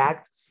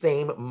exact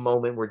same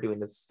moment were doing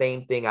the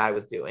same thing I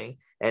was doing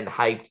and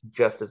hyped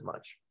just as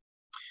much.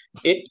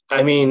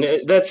 I mean,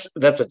 that's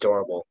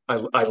adorable.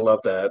 I love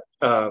that.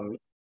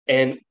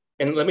 And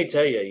let me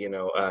tell you,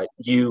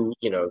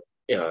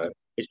 uh,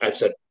 I've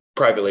said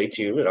privately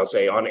to you, and I'll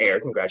say on air,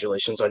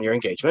 congratulations on your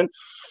engagement.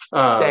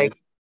 Um, Thanks.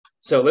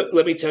 so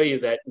let me tell you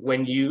that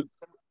when you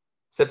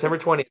September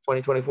 20th,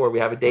 2024, we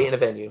have a date and a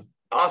venue.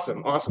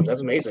 awesome, awesome,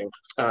 that's amazing.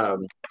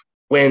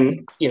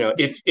 When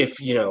if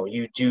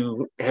you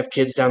do have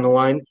kids down the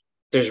line,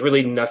 there's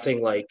really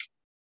nothing like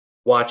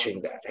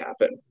watching that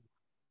happen.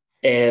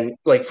 And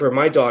like for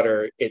my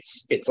daughter,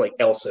 it's like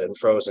Elsa and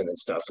Frozen and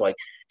stuff. Like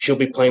she'll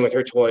be playing with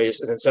her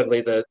toys, and then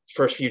suddenly the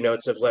first few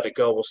notes of Let It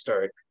Go will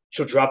start.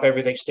 She'll drop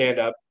everything, stand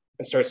up,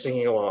 and start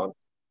singing along.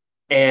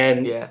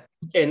 And Yeah.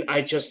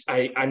 I just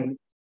I'm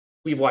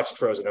we've watched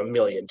Frozen a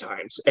million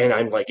times, and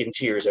I'm like in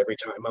tears every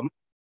time.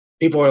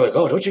 People are like,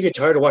 "Oh, don't you get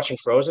tired of watching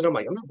Frozen?" I'm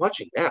like, "I'm not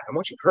watching that. I'm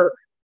watching her."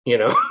 You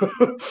know?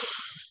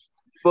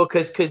 Well,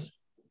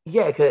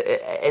 yeah,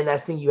 and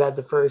that's the thing, you have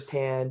the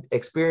firsthand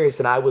experience,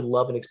 and I would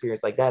love an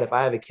experience like that if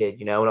I have a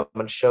kid, and I'm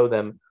going to show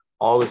them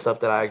all the stuff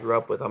that I grew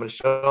up with. I'm going to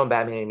show them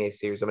Batman animated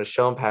series. I'm going to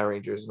show them Power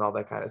Rangers and all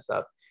that kind of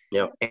stuff.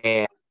 Yeah.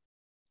 And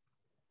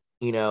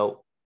you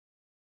know,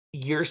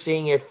 you're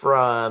seeing it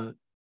from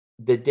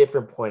the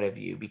different point of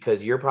view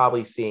because you're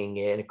probably seeing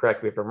it, and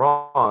correct me if I'm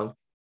wrong,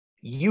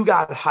 you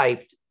got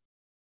hyped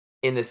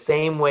in the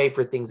same way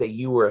for things that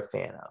you were a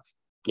fan of.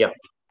 Yeah.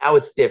 Now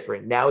it's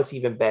different. Now it's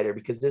even better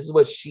because this is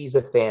what she's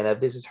a fan of.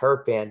 This is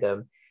her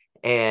fandom.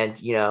 And,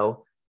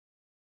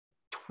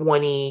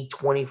 20,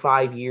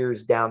 25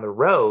 years down the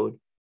road,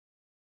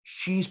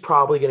 she's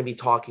probably going to be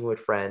talking with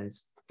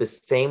friends the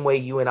same way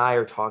you and I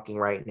are talking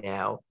right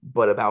now,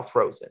 but about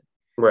Frozen.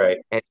 Right.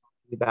 And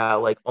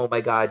about like, oh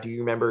my God, do you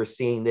remember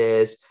seeing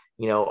this?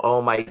 You know,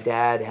 oh, my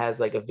dad has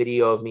like a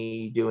video of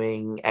me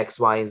doing X,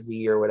 Y, and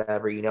Z or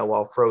whatever, you know,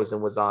 while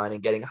Frozen was on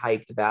and getting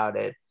hyped about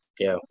it.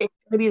 Yeah. It's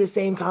going to be the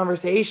same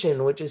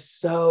conversation, which is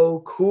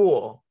so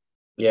cool.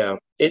 Yeah.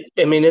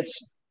 I mean,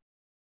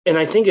 and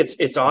I think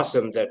it's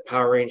awesome that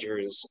Power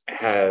Rangers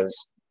has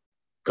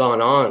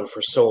gone on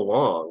for so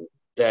long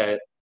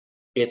that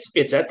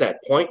it's at that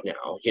point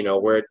now,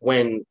 where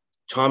when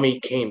Tommy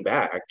came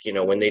back,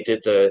 when they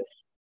did the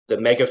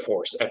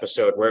Megaforce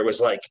episode where it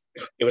was like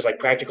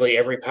practically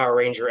every Power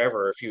Ranger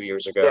ever a few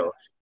years Yeah.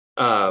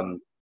 ago.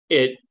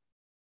 It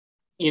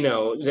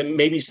that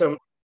maybe some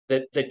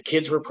that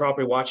kids were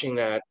probably watching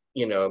that,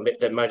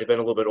 that might have been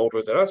a little bit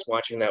older than us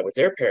watching that with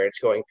their parents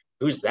going,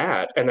 who's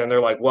that? And then they're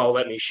like, well,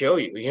 let me show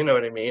you, you know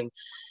what I mean?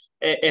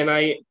 And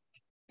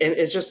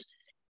it's just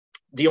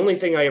the only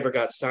thing I ever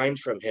got signed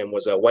from him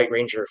was a White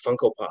Ranger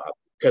Funko Pop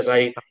because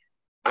I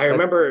That's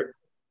remember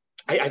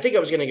I think I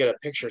was going to get a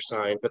picture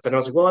signed, but then I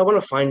was like, well, I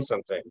want to find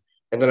something.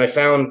 And then I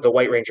found the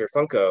White Ranger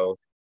Funko,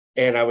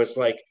 and I was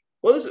like,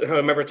 well, I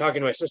remember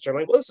talking to my sister. I'm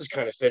like, well, this is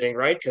kind of fitting,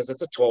 right? Because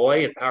it's a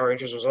toy, and Power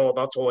Rangers was all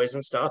about toys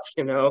and stuff,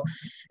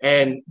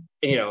 And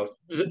you know,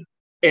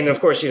 and of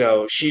course,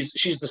 she's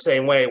the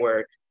same way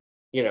where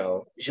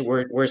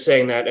we're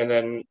saying that, and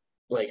then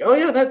like, oh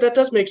yeah, that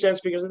does make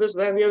sense because of this,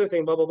 that, and the other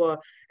thing, blah blah blah.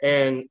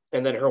 And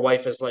then her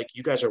wife is like,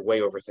 you guys are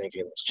way overthinking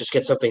this. Just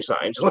get something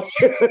signed.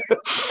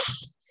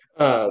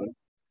 um,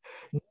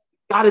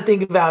 got to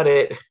think about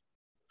it.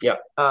 yeah,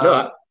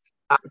 no,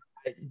 Um,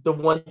 the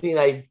one thing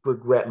I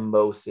regret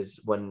most is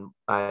when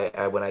I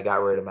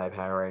got rid of my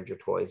Power Ranger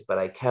toys, but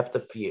I kept a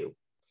few.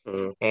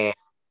 mm, And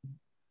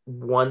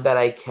one that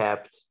I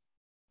kept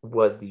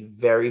was the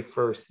very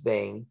first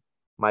thing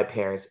my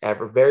parents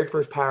ever, very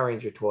first Power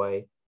Ranger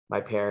toy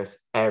my parents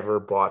ever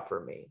bought for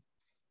me.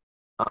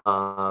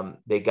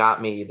 They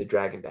got me the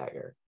Dragon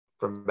Dagger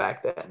from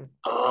back then.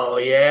 oh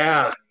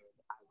yeah,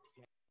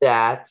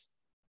 That,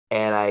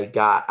 and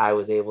I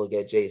was able to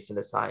get Jason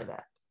to sign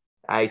that.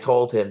 I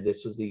told him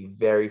this was the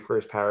very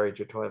first Power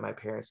Ranger toy my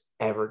parents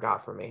ever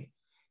got for me.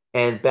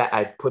 And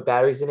I put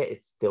batteries in it,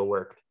 it still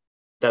worked.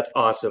 that's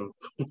awesome.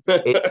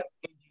 It's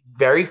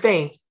very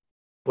faint,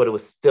 but it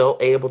was still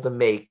able to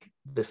make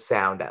the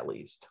sound at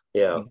least.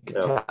 Yeah, You could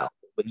no, tell,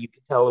 but you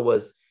could tell it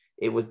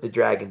was the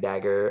Dragon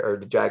Dagger or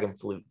the Dragon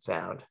Flute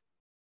sound.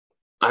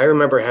 I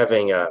remember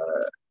having a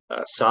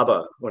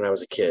Saba when I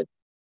was a kid,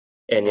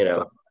 and That's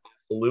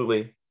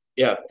absolutely.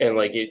 yeah, and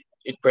like it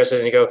presses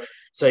and you go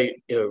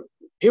say,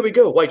 here we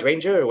go, White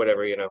Ranger or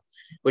whatever,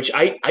 which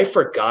I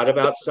forgot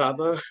about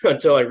Saba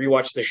until I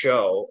rewatched the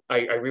show.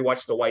 I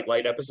rewatched the White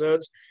Light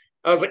episodes.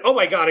 I was like, oh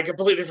my god, I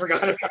completely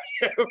forgot about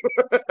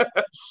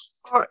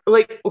him.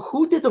 Like,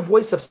 who did the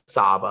voice of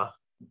Saba?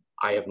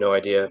 I have no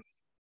idea.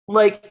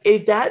 Like,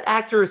 if that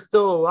actor is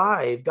still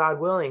alive, God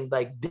willing,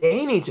 like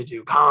they need to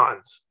do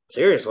cons.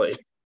 Seriously.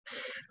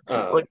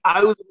 Like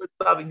I was with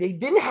Saba. They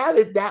didn't have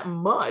it that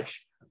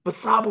much, but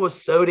Saba was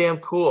so damn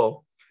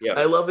cool. Yeah.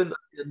 I love in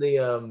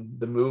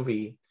the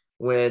movie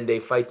when they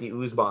fight the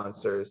ooze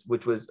monsters,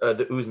 which was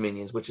the ooze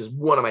minions, which is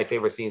one of my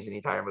favorite scenes in the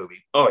entire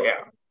movie. Oh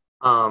yeah.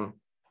 Um,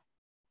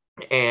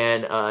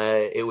 and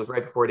it was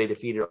right before they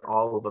defeated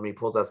all of them. He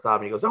pulls out Saba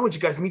and he goes, "I want you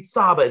guys to meet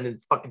Saba," and then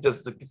fucking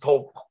just like, this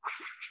whole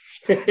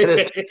and then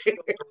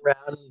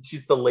around and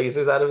shoots the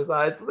lasers out of his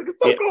eyes. It's like it's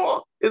so Yeah.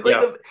 cool. It's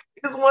like Yeah.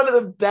 it's one of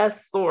the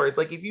best swords.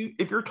 Like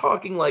if you're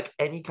talking like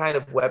any kind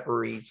of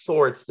weaponry,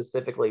 sword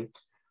specifically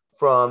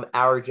from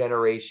our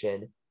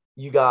generation,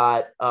 you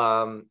got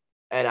and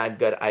I'm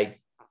good. I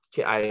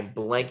am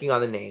blanking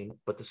on the name,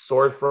 but the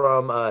sword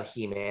from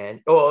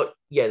He-Man. Oh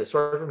yeah, the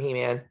sword from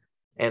He-Man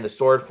and the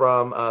sword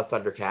from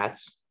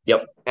Thundercats.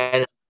 Yep.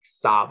 And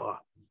Saba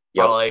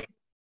Yep. are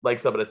like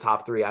some of the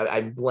top three.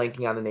 I'm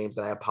blanking on the names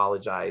and I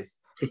apologize.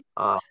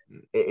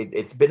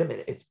 It's been a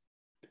minute. It's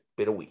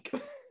been a week.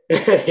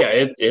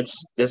 Yeah,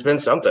 it's been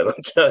something, I'll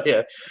tell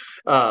you.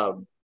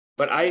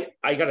 But I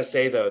gotta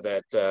say though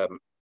that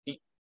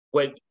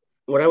what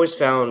what I always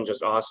found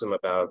just awesome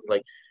about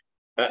like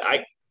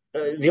I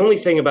the only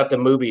thing about the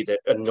movie that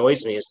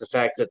annoys me is the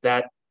fact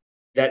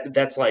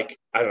that's like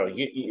I don't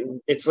know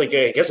it's like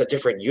I guess a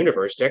different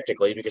universe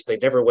technically because they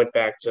never went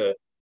back to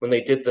when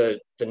they did the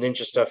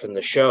ninja stuff in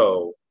the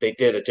show they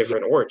did a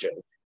different origin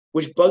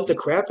which bugged the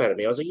crap out of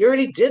me. I was like, you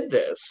already did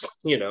this,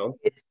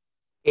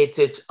 It's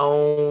its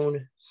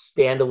own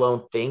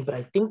standalone thing, but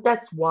I think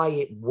that's why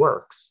it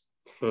works.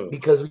 Hmm.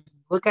 Because when you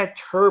look at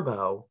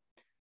Turbo,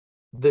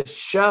 the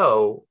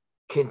show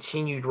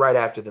continued right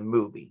after the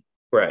movie.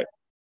 Right.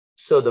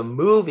 So the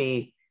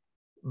movie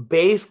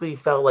basically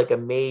felt like a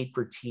made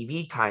for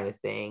TV kind of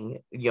thing,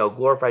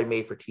 glorified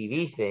made for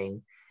TV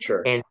thing.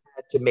 Sure. And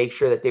had to make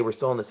sure that they were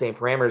still in the same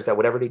parameters that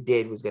whatever they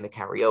did was going to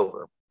carry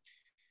over.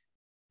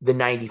 The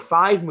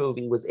 95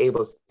 movie was able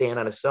to stand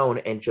on its own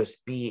and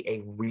just be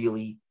a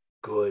really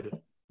good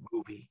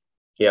movie.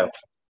 Yeah.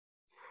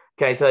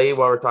 Can I tell you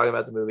while we're talking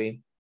about the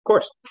movie? Of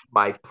course.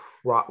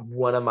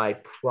 One of my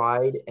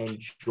pride and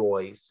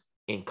joys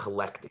in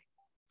collecting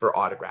for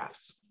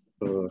autographs.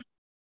 Mm.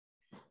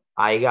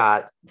 I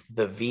got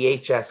the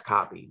VHS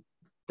copy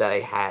that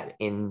I had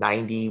in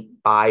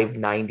 95,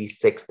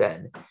 96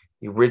 then.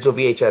 The original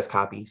VHS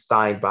copy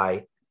signed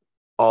by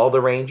all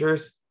the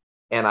Rangers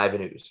and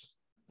Ivan Ooze.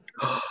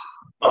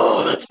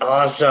 Oh, that's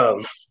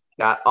awesome.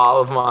 Got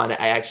all of them on.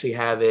 I actually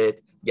have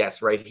it,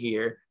 yes, right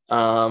here.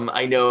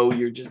 I know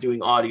you're just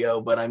doing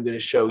audio, but I'm going to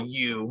show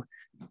you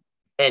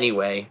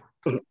anyway.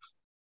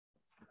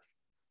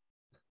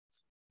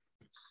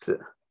 So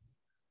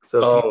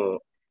if you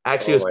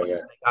actually, oh it my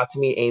God. I got to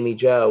meet Amy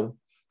Jo.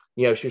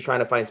 You know, she was trying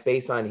to find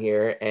space on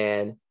here,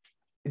 and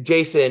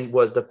Jason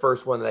was the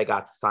first one that I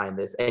got to sign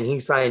this, and he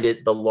signed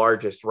it the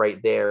largest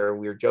right there.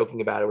 We were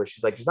joking about it, where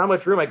she's like, "There's not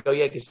much room." I go,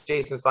 "Yeah," because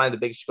Jason signed the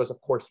big. She goes, "Of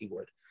course he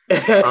would."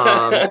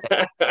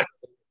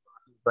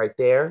 Right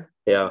there.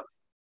 Yeah.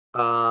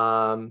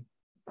 I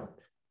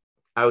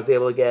was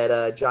able to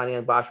get Johnny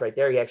and Bosch right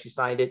there. He actually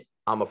signed it.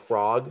 I'm a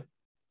frog.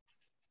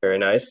 Very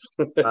nice.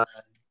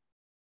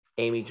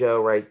 Amy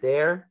Jo right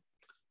there.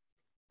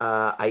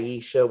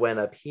 Aisha went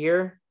up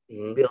here.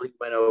 Mhm. Billy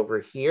went over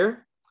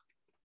here.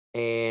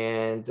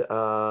 And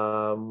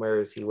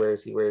where is he?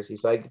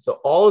 So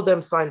all of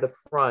them signed the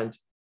front.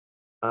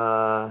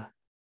 Oh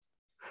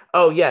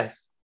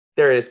yes,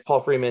 there it is. Paul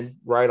Freeman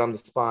right on the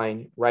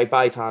spine, right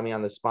by Tommy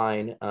on the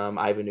spine.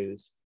 Ivan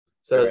Ooze.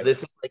 So Right.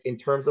 this is like in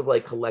terms of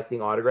like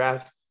collecting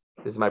autographs.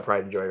 This is my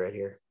pride and joy right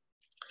here.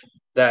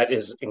 That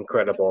is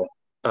incredible.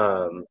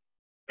 Man,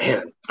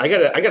 I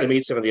gotta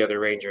meet some of the other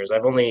Rangers.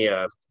 I've only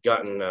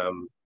gotten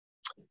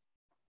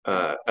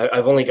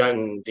I've only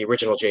gotten the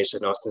original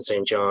Jason, Austin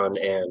St. John,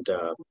 and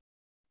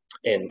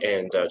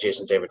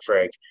Jason David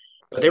Frank,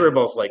 but they were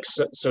both like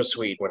so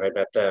sweet when I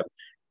met them.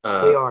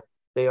 They are.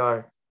 They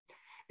are.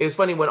 It was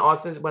funny when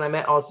I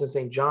met Austin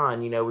St.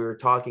 John, you know, we were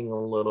talking a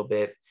little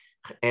bit,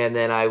 and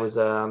then I was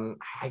I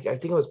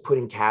think I was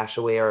putting cash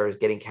away, or I was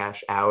getting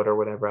cash out or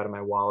whatever out of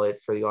my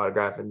wallet for the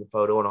autograph and the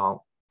photo and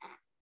all.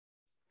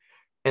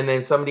 And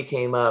then somebody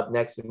came up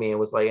next to me and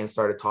was like, and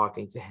started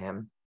talking to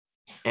him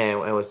and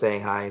was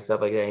saying hi and stuff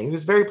like that. And he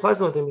was very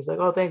pleasant with him. He's like,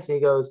 "Oh, thanks." And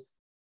he goes,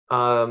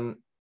 "Are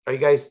you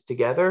guys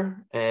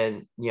together?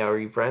 And you know, are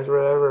you friends or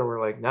whatever?" And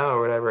we're like, "No,"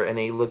 or whatever. And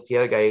he looked at the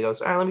other guy. He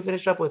goes, "All right, let me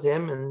finish up with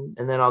him, and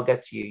then I'll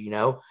get to you." You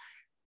know,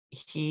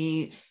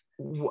 he,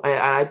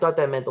 I thought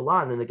that meant a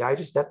lot. And then the guy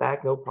just stepped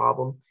back, no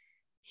problem.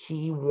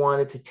 He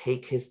wanted to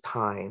take his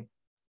time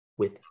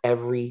with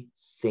every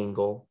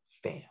single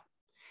fan.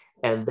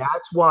 And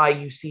that's why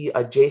you see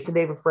a Jason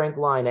David Frank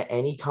line at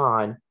any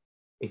con.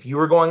 If you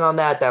were going on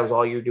that, that was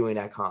all you're doing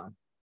at con.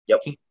 Yep.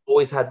 He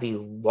always had the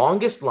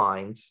longest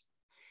lines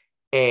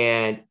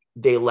and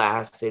they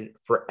lasted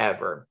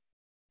forever.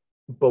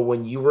 But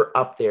when you were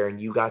up there and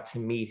you got to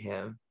meet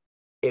him,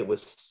 it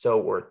was so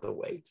worth the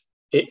wait.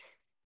 It,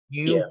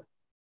 yeah. You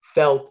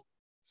felt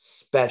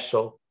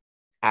special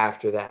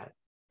after that.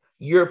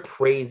 You're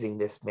praising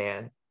this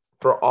man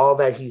for all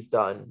that he's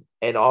done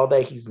and all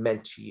that he's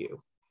meant to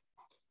you.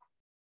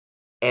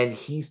 And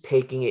he's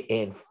taking it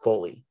in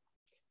fully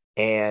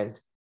and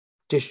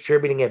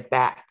distributing it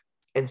back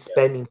and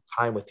spending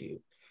time with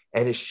you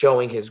and is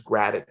showing his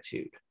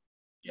gratitude.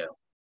 Yeah.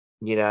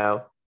 You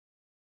know,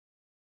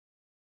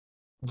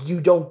 you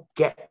don't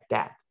get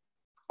that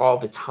all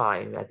the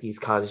time at these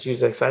cons. It's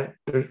usually excited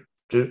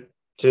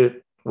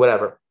to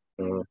whatever.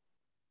 Mm-hmm.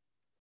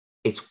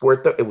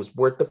 It was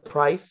worth the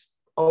price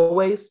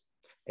always,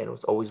 and it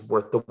was always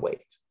worth the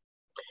wait.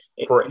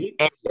 For any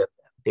of them,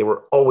 they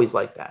were always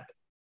like that.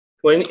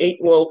 And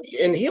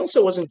he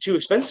also wasn't too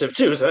expensive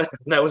too, so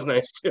that was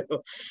nice too.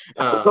 It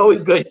was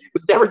always good.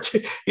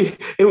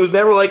 It was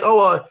never like,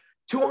 oh,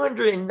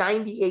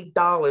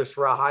 $298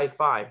 for a high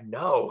five.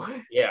 No.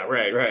 Yeah,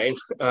 right.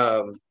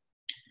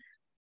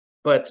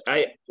 But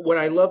what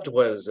I loved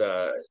was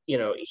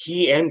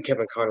he and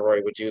Kevin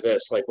Conroy would do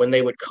this. Like when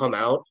they would come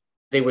out,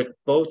 they would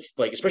both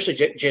like, especially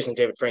Jason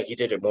David Frank. He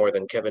did it more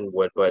than Kevin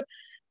would, but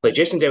like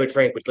Jason David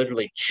Frank would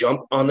literally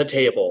jump on the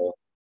table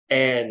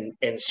and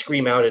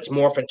scream out, "It's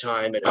morphin'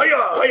 time!" and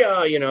hiya,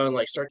 hiya, and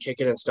like start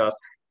kicking and stuff.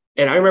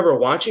 And I remember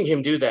watching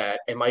him do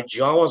that, and my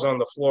jaw was on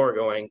the floor,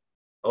 going,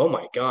 "Oh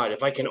my God!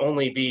 If I can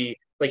only be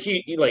like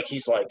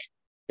he's like,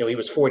 he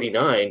was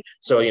 49,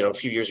 so a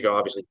few years ago,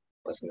 obviously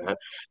less than that.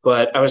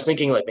 But I was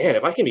thinking, like, man,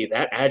 if I can be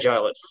that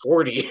agile at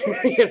 40,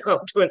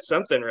 doing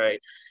something right."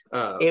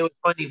 It was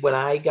funny when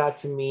I got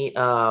to meet.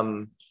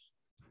 One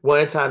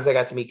of the times I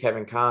got to meet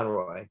Kevin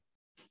Conroy,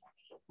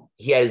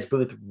 he had his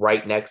booth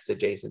right next to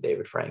Jason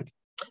David Frank.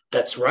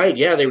 That's right.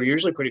 Yeah, they were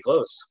usually pretty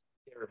close.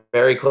 They were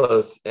very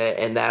close,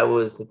 and that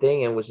was the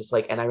thing. And was just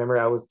like, and I remember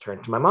I was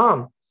turned to my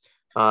mom,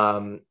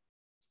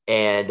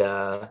 and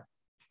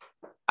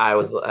I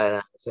was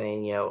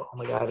saying, "Oh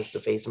my God, it's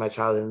the face of my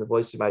childhood and the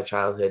voice of my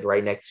childhood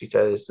right next to each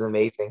other. This is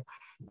amazing."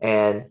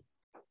 And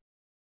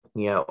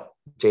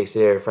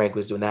Jason David Frank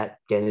was doing that,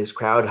 getting his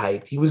crowd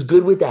hyped. He was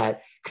good with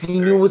that because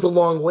he knew it was a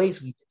long way,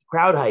 so he did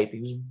crowd hype.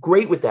 He was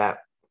great with that.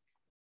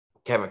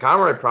 Kevin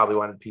Conroy probably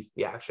wanted a piece of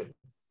the action.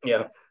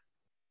 Yeah.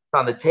 It's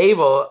on the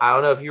table. I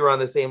don't know if you were on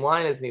the same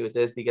line as me with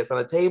this, but he gets on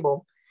the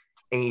table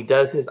and he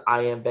does his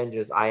 "I am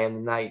vengeance, I am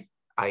the night,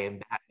 I am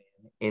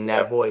Batman" in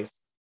that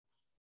voice.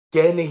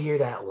 getting to hear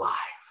that live.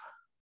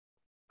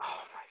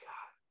 Oh my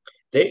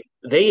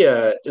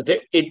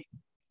It,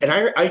 and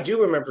I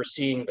do remember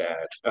seeing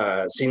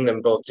that, seeing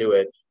them both do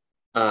it.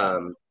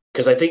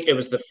 Because I think it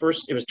was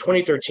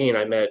 2013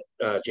 I met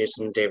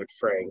Jason David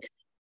Frank.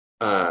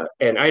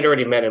 And I'd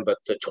already met him, but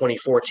the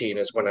 2014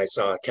 is when I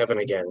saw Kevin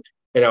again.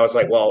 And I was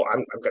like, well,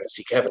 I'm going to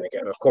see Kevin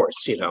again, of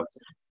course, you know.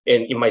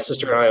 And my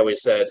sister and I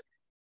always said,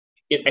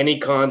 at any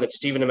con that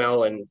Stephen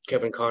Amell and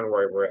Kevin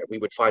Conroy were at, we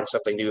would find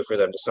something new for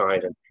them to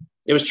sign. And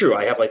it was true.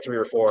 I have like 3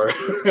 or 4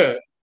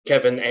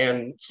 Kevin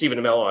and Stephen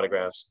Amell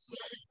autographs.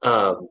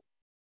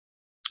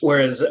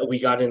 Whereas we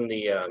got in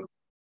the,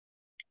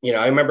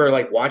 I remember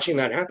like watching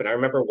that happen. I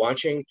remember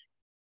watching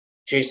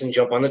Jason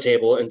jump on the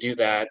table and do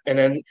that.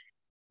 And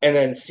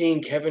then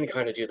seeing Kevin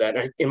kind of do that.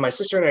 And my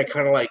sister and I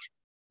kind of like,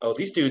 oh,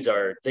 these dudes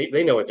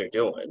they know what they're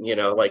doing, you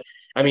know, like,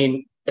 I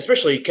mean,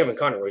 especially Kevin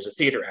Conroy is a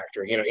theater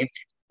actor, you know, he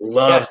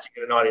loves God. to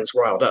get an audience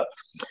riled up.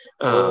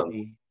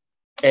 Um,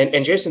 Totally.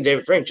 and Jason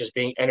David Frank just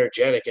being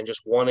energetic and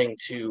just wanting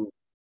to,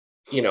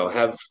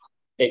 have,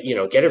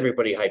 get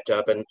everybody hyped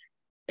up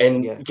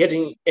and Yeah.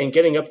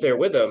 getting up there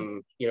with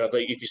them.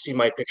 Like if you see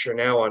my picture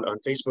now on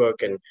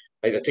Facebook, and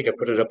I think I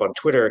put it up on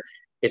Twitter,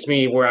 it's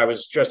me where I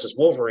was dressed as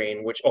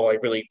Wolverine, which all I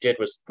really did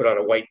was put on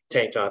a white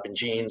tank top and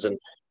jeans, and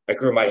I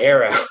grew my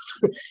hair out.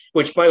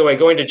 Which, by the way,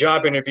 going to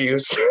job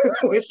interviews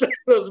with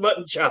those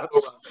mutton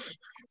chops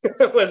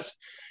was,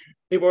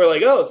 people were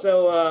like, "Oh,"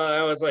 so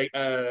I was like,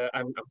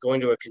 I'm going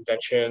to a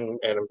convention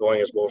and I'm going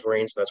as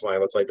Wolverine, so that's why I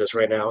look like this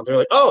right now." And they're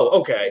like, "Oh,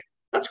 okay,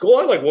 that's cool.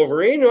 I like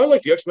Wolverine. I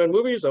like the X-Men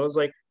movies." I was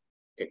like,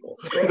 "Okay, cool."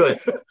 Good.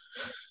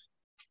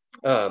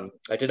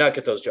 I did not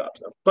get those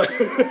jobs though, but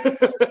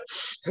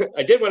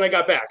I did when I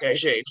got back. I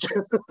shaved.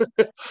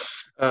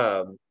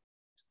 um,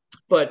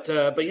 but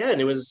yeah,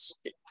 and it was,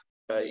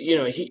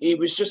 he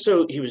was just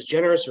he was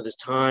generous with his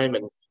time,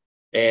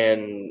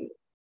 and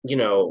you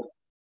know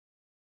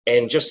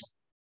and just,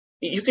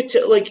 you could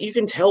tell, like, you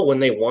can tell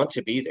when they want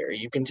to be there.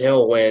 You can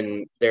tell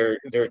when they're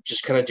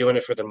just kind of doing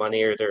it for the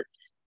money, or they're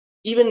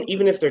even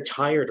if they're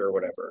tired or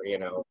whatever,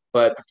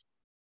 But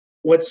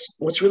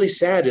what's really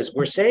sad is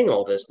we're saying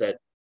all this, that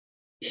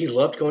he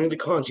loved going to the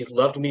cons, he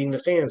loved meeting the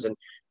fans, and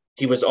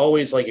he was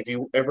always like, if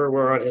you ever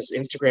were on his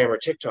Instagram or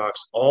TikToks,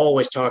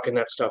 always talking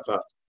that stuff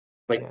up,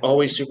 like Yeah.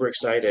 always super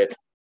excited.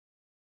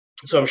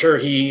 So I'm sure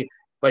he,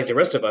 like the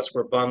rest of us,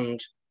 were bummed,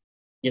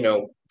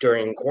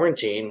 during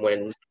quarantine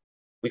when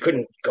we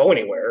couldn't go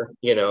anywhere.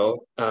 I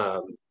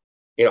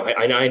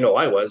know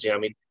I was. I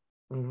mean,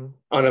 Mm-hmm.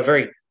 on a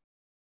very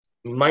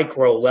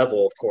micro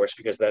level, of course,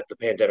 because that the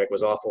pandemic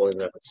was awful in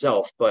and of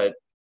itself, but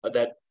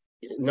that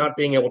not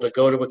being able to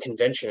go to a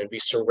convention and be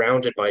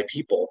surrounded by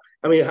people.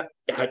 I mean,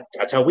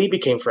 that's how we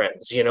became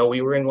friends.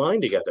 We were in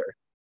line together,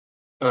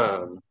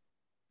 um,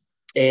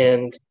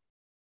 and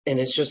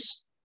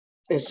it's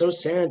so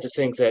sad to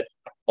think that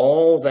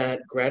all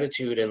that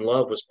gratitude and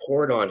love was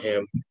poured on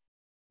him,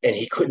 and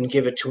he couldn't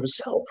give it to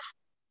himself.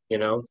 You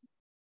know,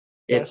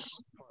 That's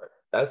it's the part.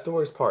 That's the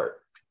worst part.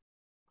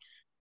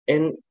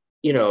 and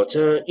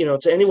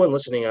to anyone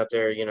listening out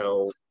there,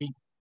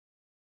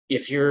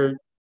 if you're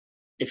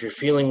if you're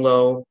feeling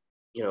low,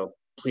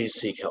 please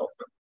seek help.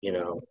 You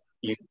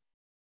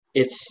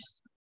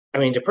it's I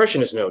mean,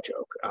 depression is no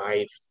joke.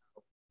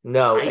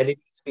 No, I and it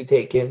needs to be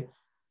taken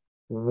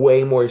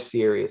way more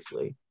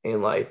seriously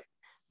in life.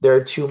 There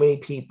are too many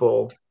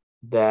people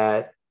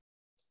that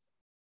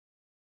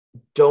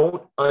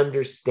don't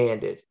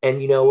understand it.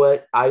 And you know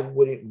what? I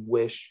wouldn't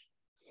wish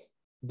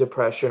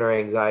depression or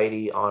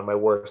anxiety on my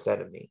worst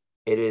enemy.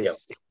 Yeah,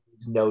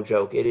 It's no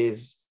joke. It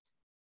is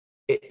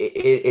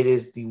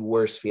the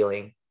worst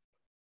feeling.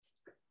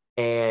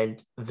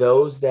 And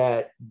those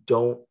that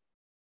don't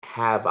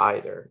have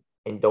either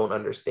and don't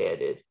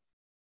understand it,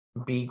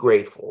 be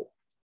grateful.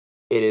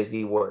 It is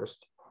the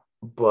worst.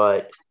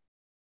 But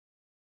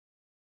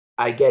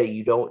I get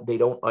it. They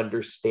don't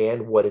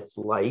understand what it's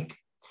like.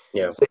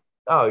 yeah. So,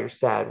 oh, you're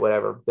sad,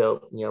 whatever.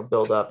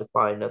 Build up. It's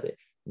fine. Nothing.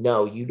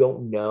 No, you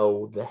don't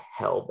know the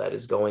hell that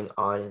is going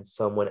on in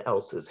someone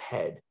else's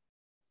head.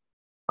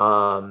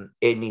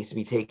 It needs to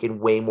be taken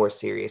way more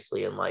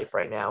seriously in life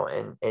right now,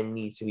 and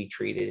needs to be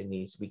treated and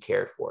needs to be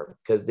cared for,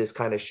 because this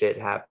kind of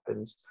shit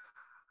happens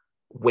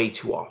way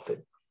too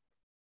often.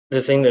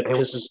 The thing that And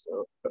pisses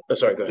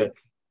sorry, go ahead.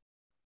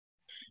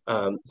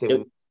 Um,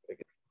 say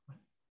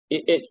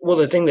it, well,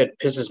 the thing that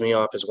pisses me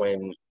off is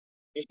when,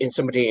 in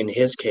somebody in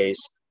his case,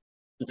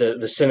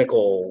 the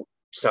cynical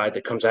side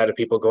that comes out of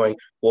people going,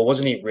 well,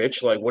 wasn't he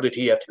rich? Like, what did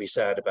he have to be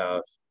sad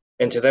about?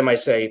 And to them, I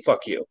say,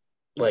 fuck you.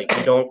 Like,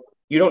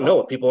 you don't know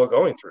what people are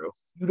going through.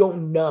 you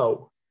don't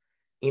know.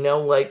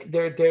 Like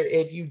there.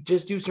 If you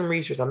just do some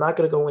research, I'm not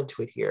going to go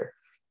into it here.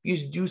 If you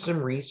just do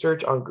some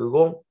research on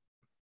Google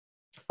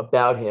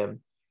about him,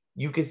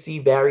 you could see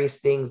various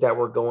things that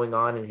were going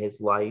on in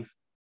his life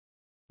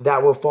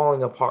that were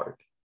falling apart.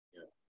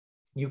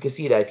 You can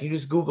see that if you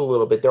just Google a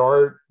little bit. There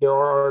are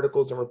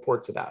articles and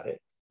reports about it.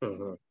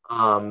 Mm-hmm.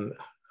 Um,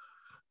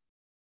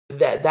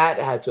 that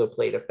had to have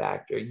played a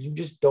factor. You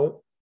just don't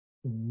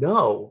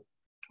know.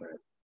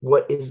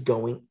 what is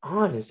going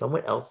on in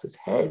someone else's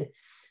head.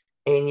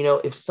 And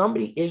if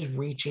somebody is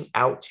reaching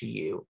out to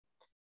you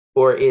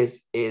or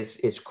is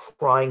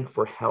crying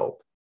for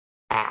help,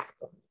 act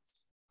on it.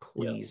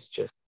 Yeah. Please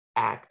just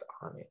act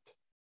on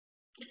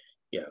it.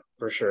 Yeah,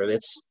 for sure.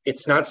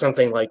 It's not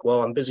something like,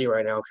 well, I'm busy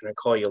right now. Can I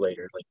call you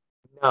later? Like,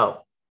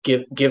 No,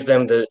 give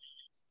them the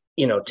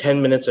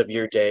 10 minutes of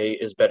your day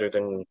is better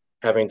than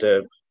having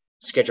to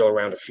schedule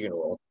around a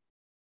funeral,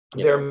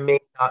 you there know? may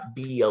not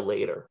be a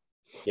later.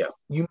 Yeah.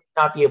 You may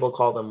not be able to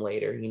call them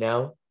later.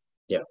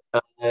 Yeah.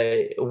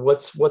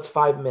 What's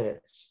 5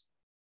 minutes,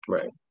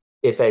 Right.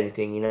 if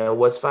anything?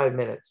 What's 5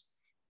 minutes?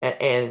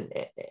 And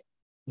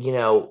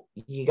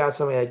you got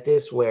something like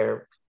this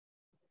where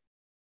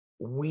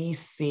we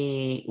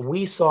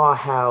saw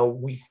how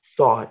we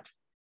thought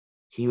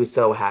he was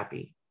so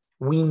happy.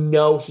 We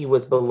know he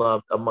was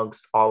beloved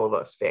amongst all of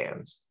us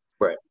fans.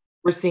 Right.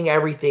 We're seeing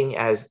everything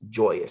as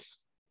joyous.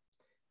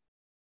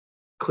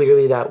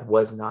 Clearly, that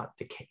was not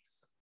the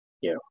case.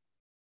 Yeah.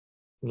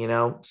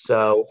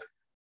 So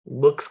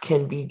looks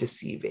can be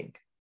deceiving.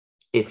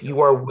 If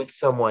you are with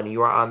someone,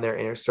 you are on their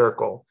inner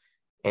circle,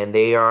 and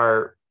they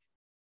are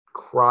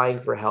crying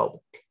for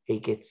help,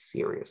 take it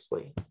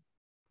seriously.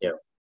 Yeah.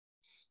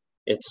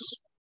 It's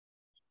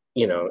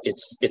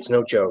it's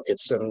no joke.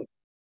 It's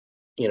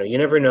you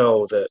never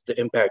know the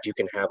impact you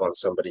can have on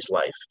somebody's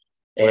life.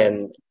 Right.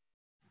 And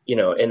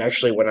and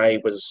actually when I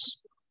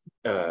was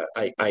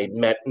I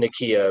met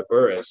Nakia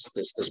Burris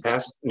this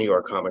past New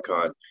York Comic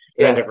Con,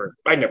 and Yeah.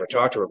 I never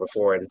talked to her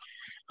before, and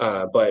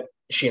but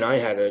she and I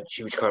had a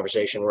huge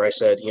conversation where I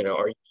said,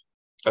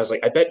 I was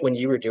like, I bet when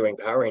you were doing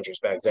Power Rangers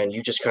back then,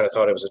 you just kind of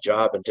thought it was a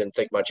job and didn't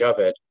think much of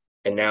it,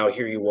 and now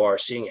here you are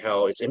seeing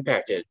how it's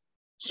impacted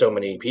so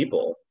many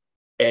people,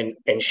 and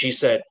she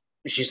said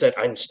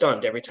I'm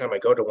stunned every time I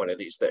go to one of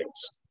these things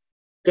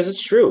because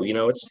it's true,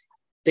 it's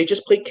they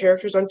just play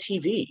characters on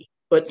TV,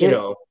 but That's it.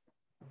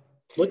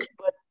 look,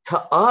 But to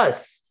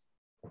us,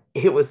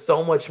 it was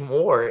so much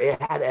more.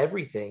 It had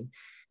everything.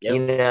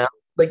 yeah,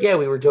 Like, yeah,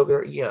 we were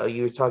joking,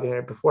 you were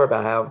talking before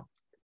about how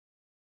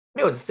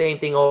it was the same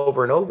thing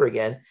over and over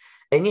again.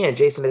 And yeah,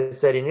 Jason has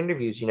said in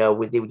interviews, they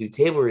would do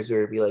table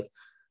reserve, it'd be like,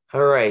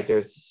 all right,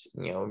 there's,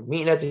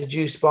 meeting at the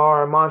juice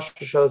bar,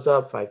 monster shows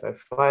up, fight,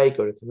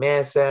 go to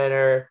command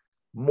center,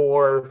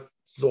 morph,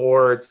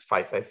 Zords,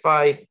 fight,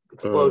 mm,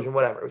 explosion,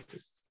 whatever. It was the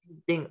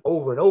same thing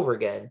over and over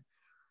again.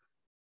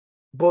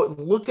 But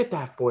look at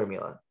that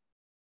formula.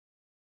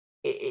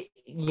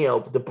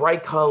 The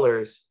bright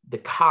colors, the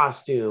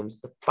costumes,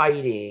 the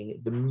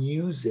fighting, the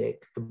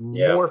music, the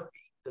yeah, morphing,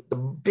 the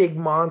big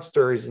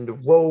monsters and the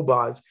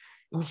robots.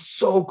 It was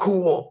so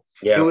cool.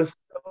 It yeah, was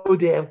so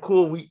damn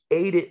cool. We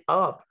ate it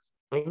up.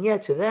 And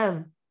yet to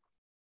them,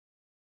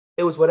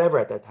 it was whatever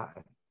at that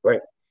time.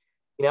 right,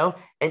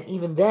 And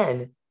even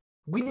then,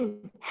 we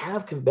didn't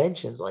have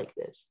conventions like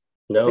this.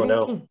 So no, they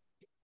no, didn't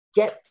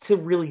get to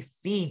really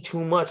see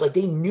too much. Like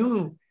they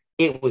knew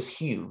it was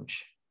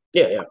huge.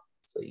 yeah, yeah,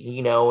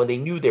 And they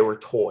knew there were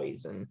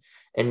toys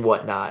and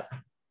whatnot.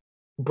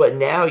 But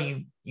now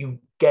you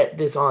get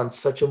this on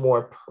such a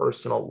more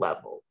personal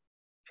level,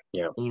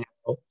 yeah,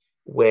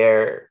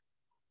 where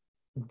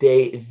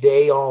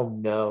they all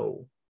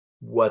know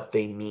what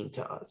they mean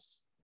to us.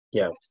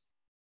 yeah,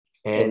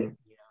 and And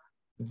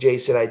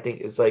Jason, I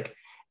think, is like,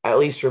 at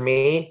least for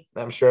me,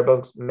 I'm sure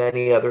amongst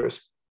many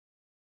others,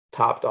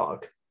 top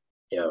dog.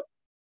 yeah, yeah.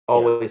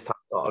 Always top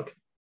dog.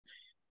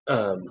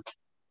 Um,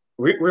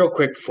 real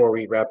quick before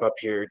we wrap up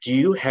here, do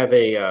you have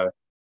a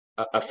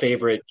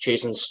favorite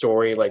Jason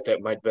story like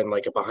that might have been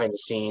like a behind the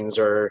scenes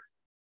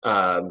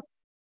um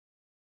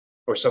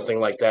or something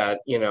like that?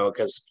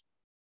 Because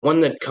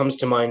one that comes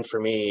to mind for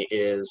me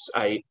is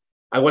I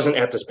wasn't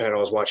at this panel, I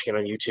was watching it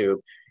on YouTube,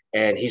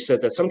 and he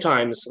said that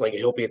sometimes like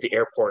he'll be at the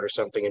airport or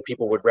something, and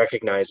people would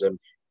recognize him,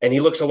 and he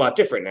looks a lot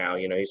different now.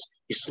 He's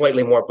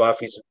slightly more buff,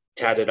 he's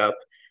tatted up,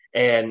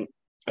 and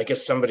I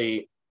guess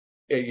somebody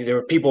there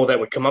were people that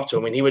would come up to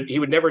him, and he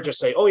would never just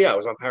say, "Oh yeah, I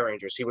was on Power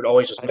Rangers." He would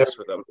always just mess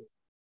with them,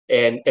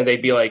 and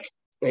they'd be like,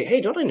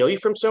 "Hey, don't I know you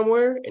from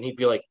somewhere?" And he'd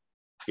be like,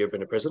 "You ever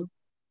been to prison?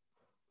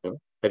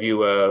 Have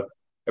you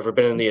ever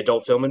been in the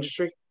adult film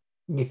industry?"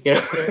 You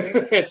know,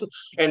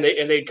 and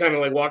they'd kind of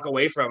like walk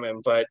away from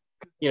him, but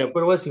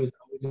What it was, he was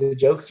always a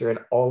jokester, and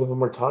all of them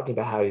were talking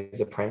about how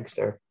he's a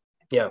prankster.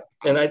 yeah,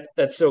 and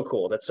that's so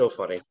cool. That's so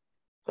funny.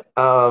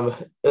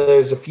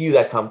 There's a few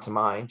that come to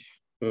mind.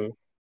 Mm.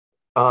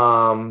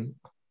 Um,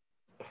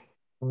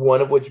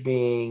 one of which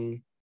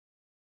being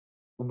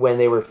when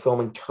they were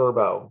filming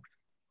Turbo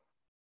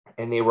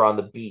and they were on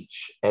the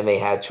beach and they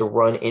had to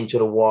run into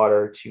the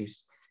water to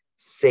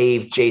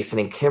save Jason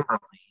and Kimberly,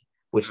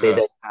 which they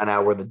then found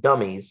out were the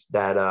dummies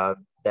that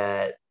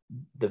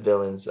the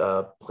villains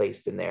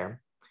placed in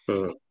there.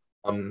 Mm.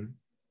 Um,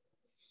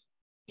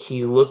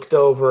 he looked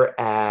over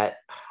at,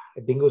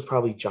 I think it was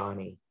probably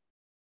Johnny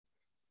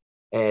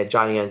and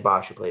Johnny Young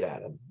Bosch, who played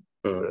Adam.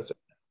 Mm.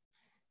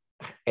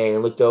 And he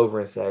looked over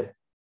and said,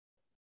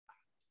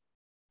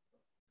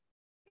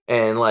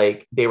 and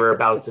like they were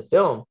about to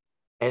film,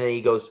 and then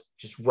he goes,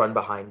 "Just run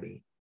behind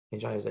me." And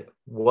Johnny was like,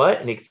 what?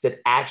 And he said,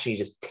 actually, he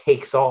just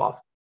takes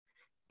off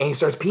and he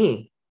starts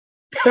peeing.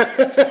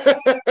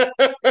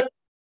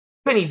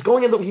 And he's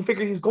going in he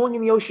figured he's going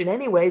in the ocean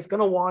anyway. It's going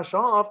to wash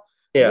off.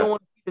 You Yeah. don't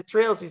want to see the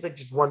trail. So he's like,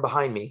 just run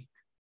behind me.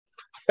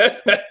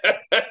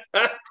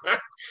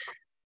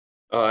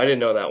 Oh, I didn't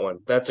know that one.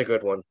 That's a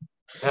good one.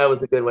 That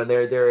was a good one.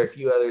 There are a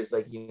few others,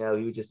 like, he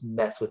would just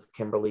mess with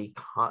Kimberly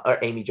or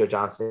Amy Jo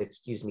Johnson,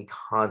 excuse me,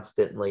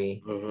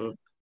 constantly.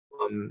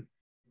 Mm-hmm.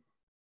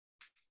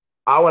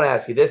 I want to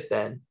ask you this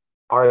then.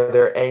 Are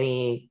there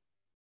any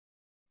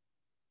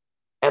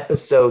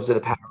episodes of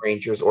the Power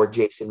Rangers or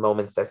Jason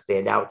moments that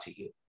stand out to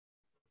you?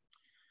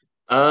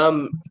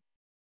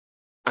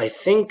 I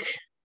think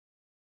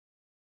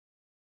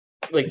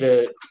like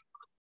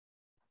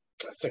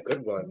that's a good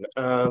one.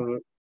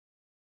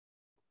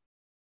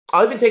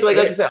 I'll even take like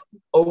I said,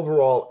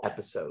 overall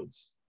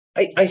episodes.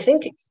 I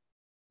think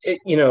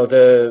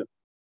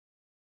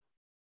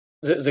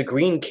the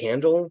green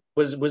candle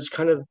was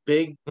kind of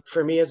big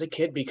for me as a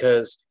kid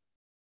because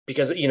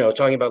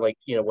talking about like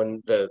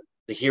when the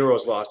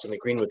heroes lost and the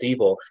green with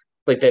evil,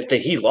 like that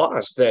he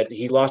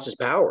lost his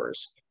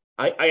powers.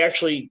 I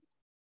actually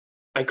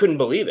I couldn't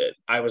believe it.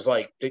 I was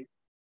like,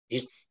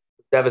 he's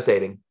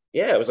devastating.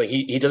 Yeah, it was like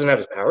he doesn't have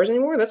his powers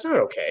anymore. That's not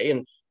okay.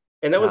 And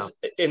that No. was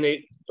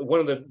one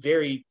of the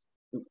very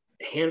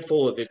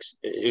handful of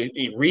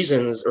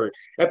reasons or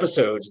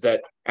episodes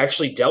that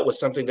actually dealt with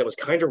something that was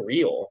kind of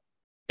real.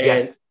 And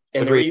Yes,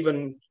 and there were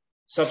even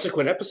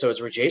subsequent episodes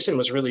where Jason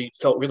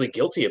felt really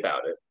guilty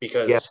about it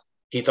because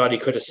he thought he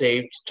could have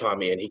saved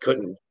Tommy and he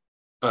couldn't.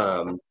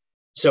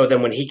 So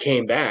then when he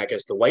came back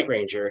as the White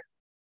Ranger,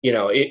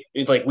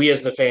 it like we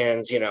as the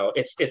fans,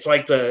 it's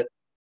like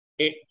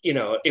it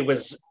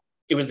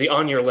was the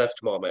on your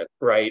left moment,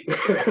 right?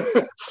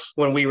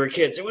 When we were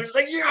kids, it was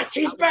like, yes,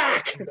 he's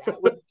back.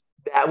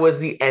 That was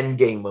the end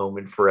game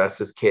moment for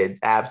us as kids.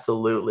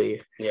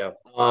 Absolutely. Yeah.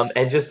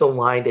 And just the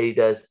line that he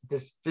does,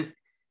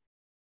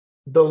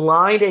 the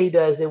line that he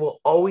does, it will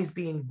always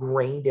be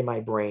ingrained in my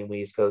brain when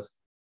he just goes,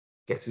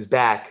 guess who's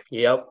back?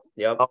 Yep.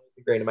 Always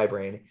ingrained in my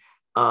brain.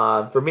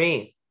 For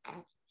me,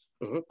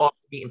 off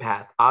the beaten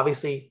path.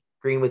 Obviously,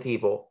 Green with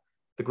Evil,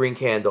 the Green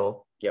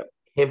Candle,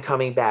 him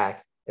coming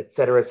back,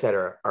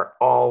 etc., are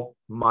all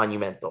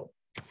monumental.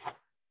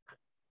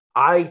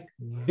 I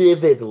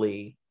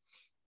vividly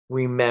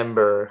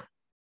remember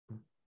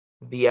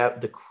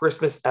the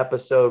Christmas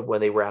episode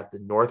when they were at the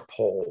North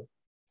Pole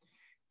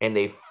and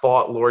they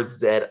fought Lord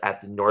Zed at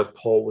the North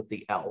Pole with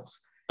the elves.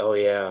 Oh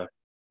yeah.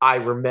 I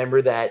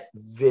remember that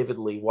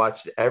vividly,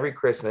 watched it every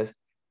Christmas,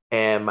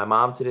 and my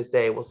mom to this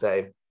day will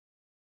say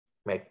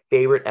my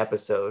favorite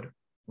episode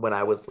when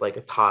I was like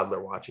a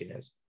toddler watching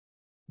this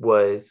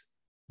was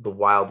the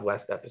Wild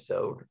West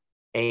episode.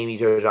 Amy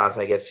Jo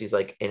Johnson, I guess she's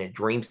like in a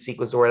dream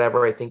sequence or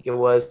whatever, I think it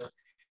was.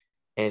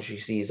 And she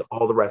sees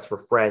all the rest of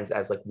her friends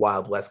as like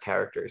Wild West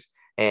characters.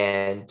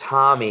 And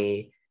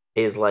Tommy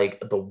is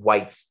like the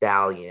white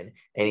stallion,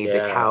 and he's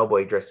a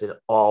cowboy dressed in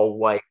all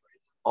white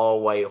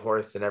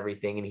horse and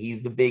everything. And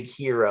he's the big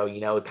hero,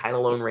 kind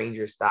of Lone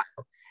Ranger style.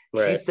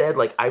 Right. She said,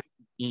 like, I would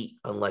eat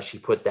unless she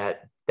put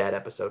that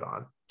episode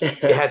on.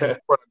 It had to be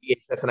on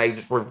VHS, and I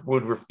just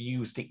would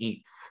refuse to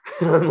eat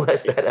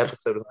unless that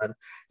episode was on.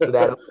 So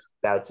that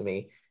stood out to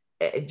me.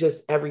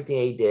 Just everything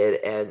he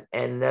did. And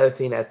another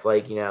thing that's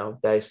like, that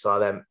I saw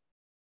that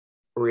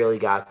really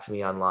got to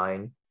me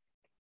online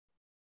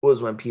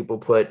was when people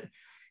put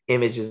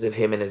images of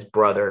him and his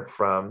brother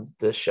from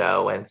the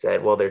show and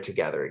said, well, they're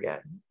together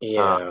again.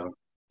 Yeah.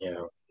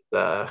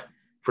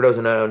 For those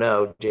who don't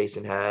know,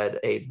 Jason had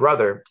a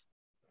brother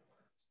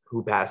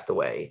who passed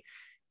away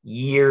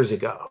years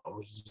ago.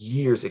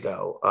 He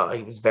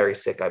was very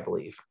sick, I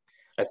believe.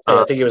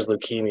 I think it was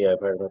leukemia,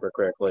 if I remember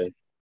correctly.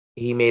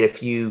 He made a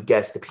few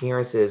guest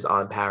appearances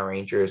on Power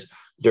Rangers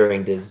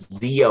during the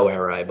Zeo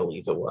era, I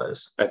believe it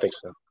was. I think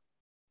so.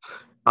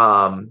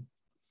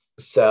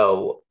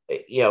 So,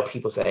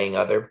 people saying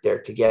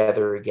they're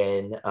together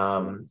again.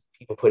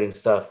 People putting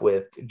stuff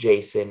with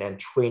Jason and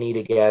Trini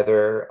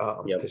together.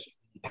 Because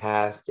he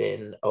passed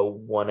in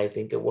 2001, I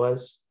think it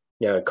was.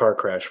 Yeah, a car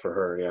crash for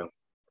her. Yeah,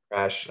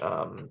 crash.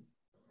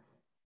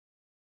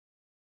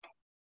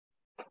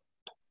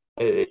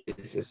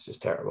 It's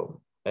just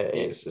terrible.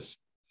 It's just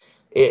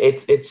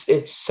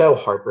it's so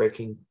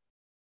heartbreaking.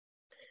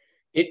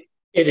 It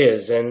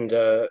is, and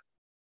and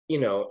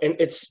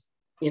it's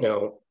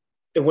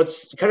and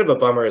what's kind of a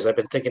bummer is I've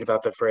been thinking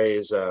about the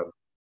phrase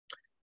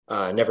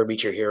 "never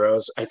meet your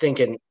heroes." I think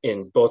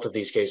in both of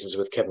these cases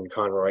with Kevin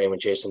Conroy and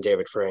with Jason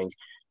David Frank,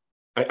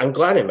 I'm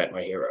glad I met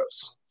my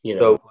heroes.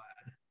 So glad.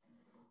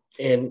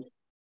 And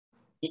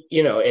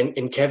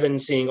Kevin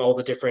seeing all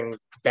the different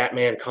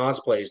Batman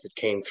cosplays that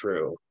came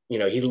through,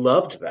 he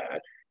loved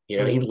that.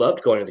 He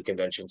loved going to the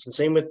conventions. And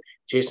same with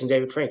Jason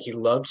David Frank. He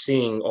loved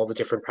seeing all the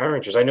different Power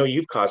Rangers. I know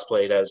you've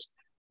cosplayed as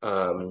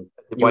the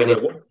White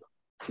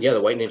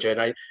Ninja.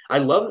 And I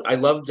loved I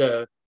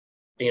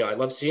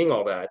love seeing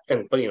all that.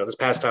 But this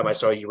past time I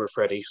saw you were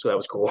Freddy, so that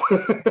was cool.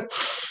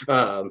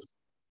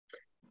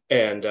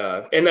 And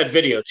that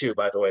video too,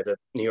 by the way, that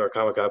New York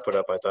Comic Con put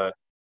up, I thought,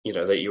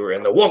 that you were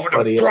in the welcome to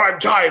Funny. prime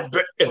time,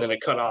 and then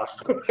it cut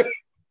off.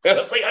 I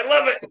was like, I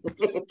love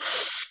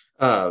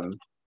it.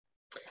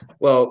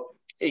 Well,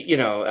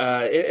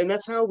 and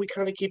that's how we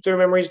kind of keep their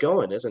memories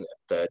going, isn't it?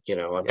 That,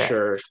 I'm Yeah.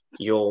 sure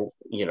you'll,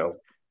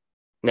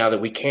 now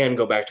that we can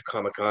go back to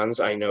Comic Cons,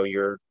 I know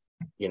you're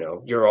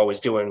always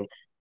doing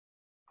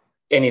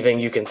anything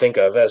you can think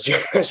of as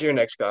your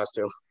next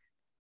costume.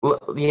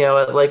 Like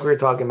we were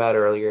talking about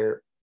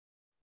earlier,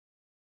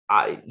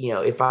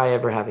 if I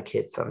ever have a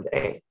kid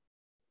someday,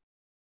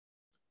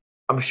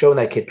 I'm showing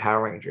that kid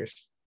Power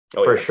Rangers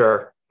for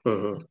sure.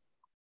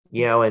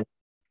 Mm-hmm.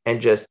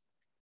 And just,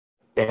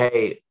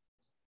 hey,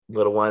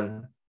 little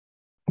one,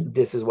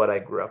 this is what I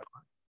grew up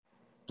on.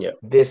 Yeah.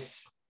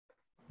 These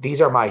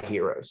are my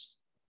heroes.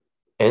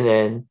 And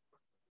then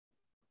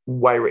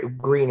white,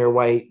 green or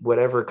white,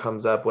 whatever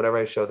comes up, whatever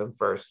I show them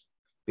first,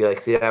 be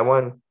like, see that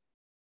one?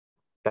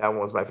 That one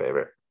was my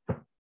favorite.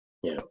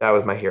 Yeah. That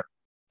was my hero.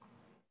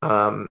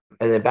 And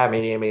then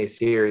Batman the Animated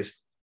Series,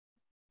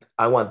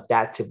 I want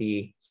that to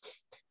be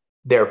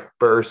their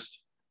first.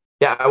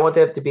 Yeah, I want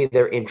that to be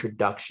their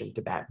introduction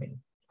to Batman.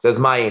 So it's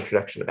my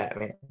introduction to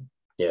Batman.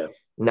 Yeah.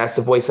 And that's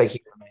the voice I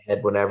hear in my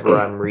head whenever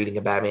I'm reading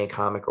a Batman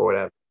comic or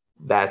whatever.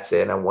 That's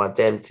it. And I want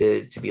them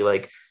to be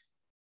like,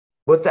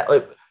 what's that?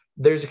 Like,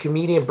 there's a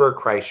comedian, Bert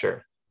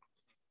Kreischer,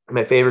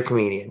 my favorite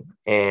comedian.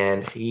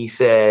 And he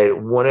said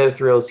one of the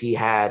thrills he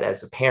had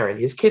as a parent,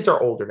 his kids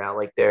are older now,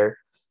 like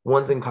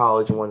one's in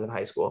college and one's in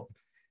high school.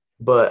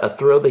 But a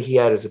thrill that he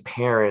had as a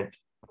parent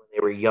when they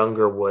were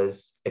younger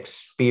was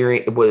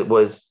experiencing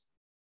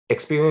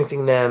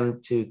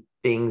them to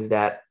things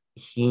that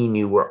he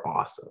knew were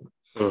awesome.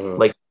 Mm-hmm.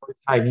 Like the first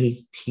time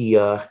he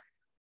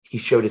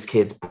showed his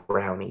kids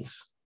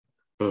brownies,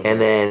 mm-hmm.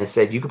 and then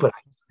said you could put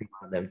ice cream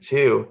on them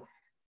too.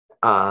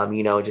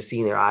 Just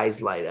seeing their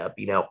eyes light up.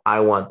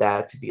 I want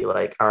that to be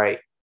like, all right,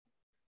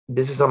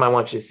 this is something I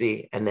want you to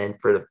see. And then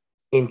for the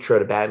intro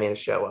to Batman to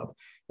show up,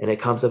 and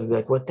it comes up and be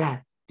like, what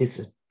that? This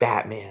is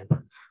Batman.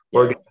 Yeah.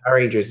 Or Power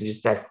Rangers,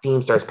 just that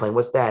theme starts playing.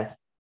 What's that?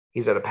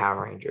 These are the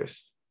Power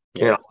Rangers.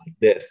 Yeah. You're gonna like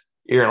this.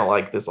 You're gonna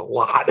like this a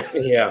lot.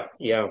 Yeah.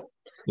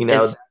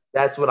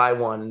 That's what I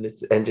want,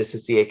 and just to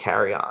see it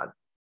carry on.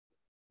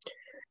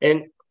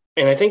 And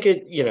I think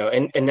it,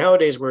 and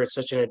nowadays where it's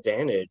such an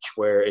advantage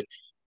where it,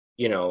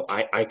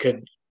 I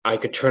could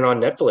turn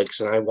on Netflix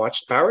and I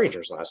watched Power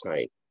Rangers last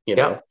night,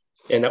 and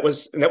that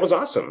was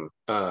awesome.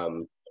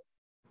 And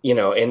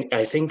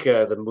I think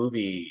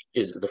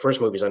the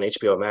first movie is on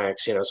HBO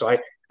Max, so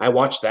I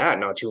watched that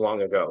not too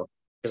long ago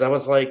because I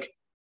was like,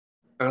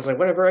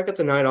 whatever, I got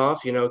the night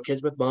off,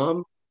 kids with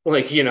mom,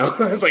 like,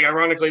 it's like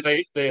ironically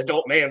the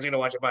adult man's gonna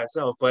watch it by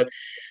himself, but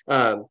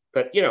I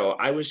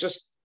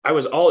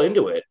was all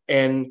into it,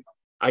 and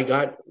I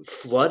got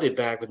flooded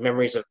back with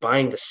memories of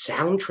buying the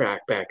soundtrack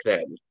back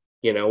then,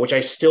 which I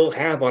still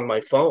have on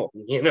my phone,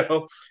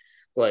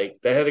 like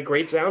that had a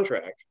great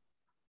soundtrack.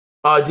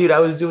 Oh, dude, I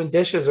was doing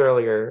dishes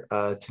earlier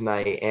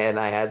tonight, and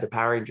I had the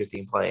Power Ranger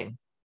theme playing.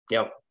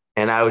 Yep.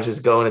 And I was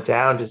just going to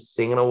town, just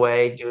singing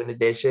away, doing the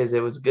dishes.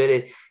 It was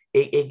good.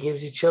 It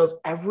gives you chills.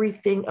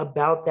 Everything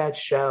about that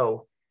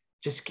show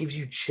just gives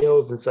you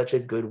chills in such a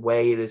good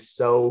way. It is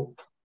so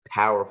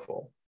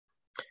powerful,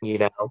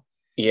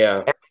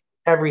 Yeah.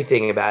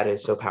 Everything about it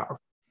is so powerful.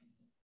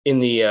 In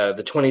the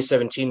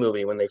 2017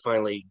 movie, when they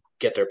finally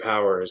get their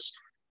powers,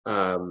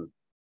 and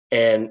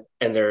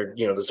they're,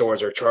 the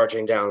Zords are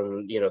charging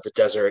down, the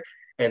desert,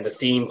 and the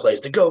theme plays,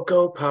 the Go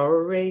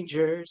Power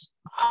Rangers.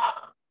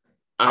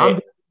 I'm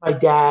with my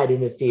dad in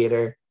the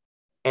theater,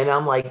 and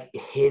I'm like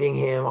hitting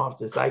him off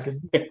the side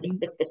because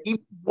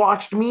he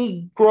watched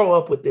me grow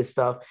up with this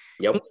stuff.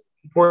 Yep.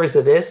 Words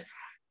of this,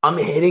 I'm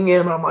hitting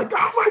him. I'm like,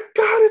 oh my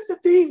God, it's the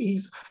theme.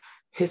 He's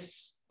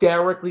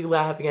hysterically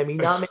laughing at me,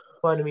 not making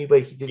fun of me,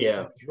 but he did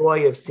the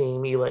joy of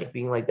seeing me like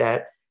being like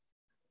that.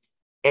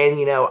 And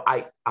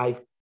I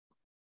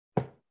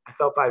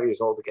felt 5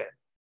 years old again.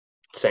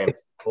 Same.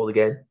 Old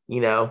again,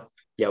 Yep.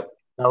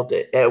 Felt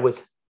it. It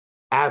was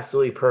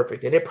absolutely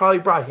perfect. And it probably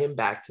brought him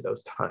back to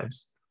those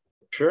times.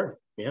 Sure.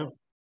 Yeah.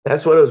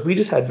 That's what it was. We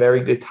just had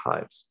very good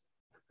times.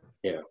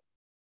 Yeah.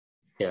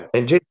 Yeah.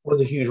 And Jason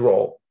was a huge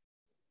role.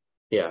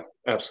 Yeah,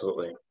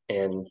 absolutely.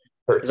 And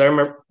because I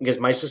remember, because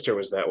my sister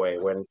was that way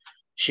when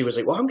she was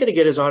like, well, I'm going to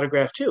get his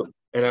autograph too.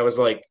 And I was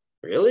like,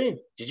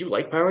 really? Did you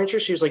like Power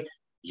Rangers? She was like,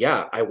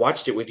 yeah, I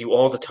watched it with you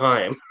all the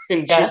time.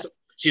 And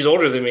she's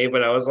older than me,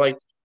 but I was like,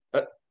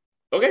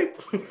 okay.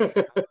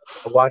 I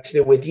watched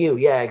it with you.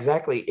 Yeah,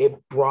 exactly. It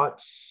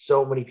brought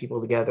so many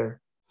people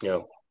together.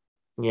 Yeah.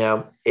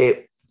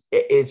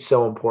 It's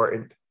so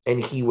important.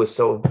 And he was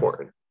so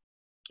important.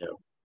 Yeah.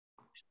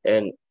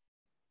 And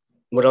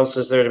what else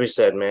is there to be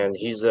said, man?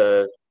 He was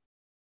a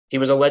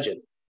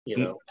legend,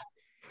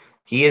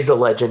 He is a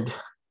legend.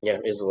 Yeah,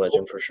 is a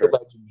legend for sure.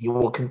 He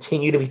will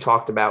continue to be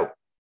talked about.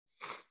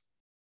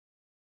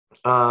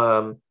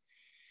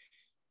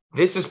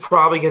 This is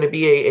probably going to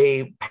be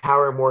a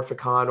Power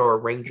Morphicon or a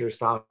Ranger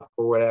stop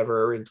or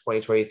whatever in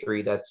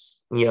 2023.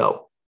 That's,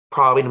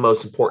 probably the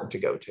most important to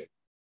go to.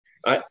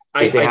 I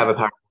if they I have a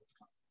power.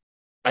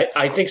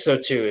 I think so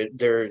too.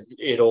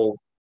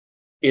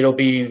 It'll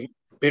be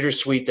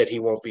bittersweet that he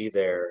won't be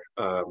there,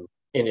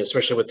 and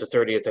especially with the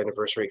 30th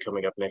anniversary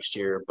coming up next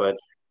year. But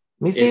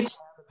Let me see if it's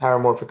they have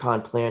a Power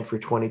Morphicon planned for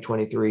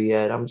 2023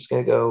 yet. I'm just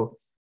gonna go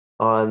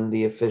on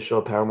the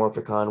official Power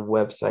Morphicon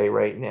website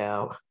right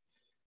now.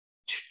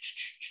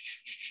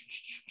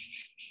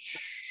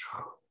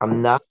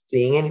 I'm not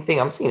seeing anything.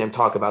 I'm seeing him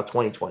talk about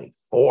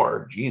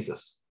 2024.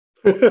 Jesus.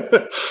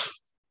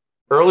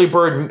 Early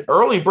bird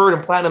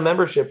and platinum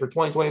membership for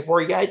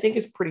 2024. Yeah, I think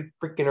it's pretty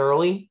freaking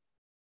early.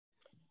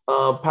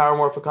 Power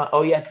Morphicon.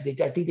 Oh yeah, because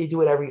I think they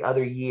do it every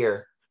other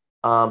year.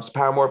 So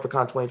Power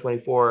Morphicon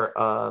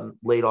 2024,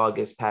 late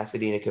August,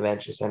 Pasadena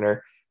Convention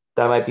Center.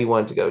 That might be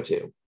one to go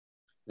to.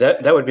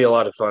 that would be a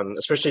lot of fun,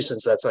 especially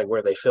since that's like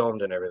where they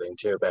filmed and everything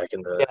too, back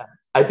in the Yeah,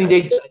 I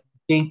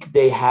think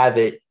they have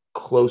it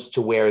close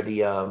to where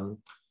the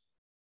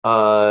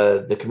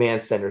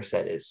command center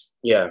set is.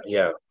 yeah,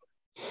 yeah.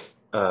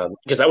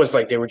 Because that was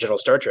like the original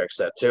Star Trek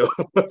set too.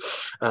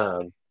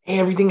 um, Hey,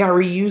 everything got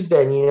reused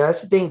then.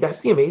 That's the thing.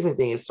 That's the amazing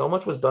thing is so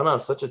much was done on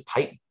such a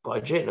tight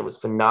budget and it was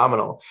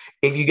phenomenal.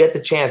 If you get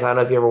the chance, I don't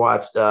know if you ever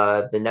watched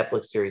the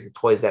Netflix series, The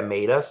Toys That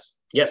Made Us.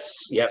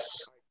 yes, yes,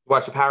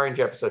 Watch the Power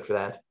Ranger episode for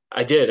that.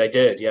 I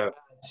did, yeah,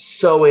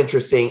 So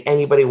interesting.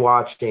 Anybody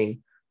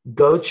watching,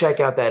 go check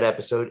out that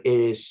episode. It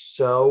is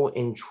so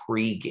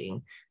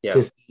intriguing yeah,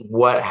 to see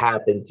what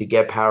happened to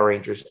get Power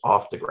Rangers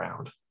off the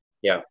ground.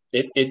 yeah.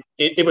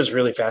 It was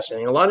really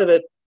fascinating. A lot of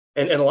it,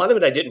 and a lot of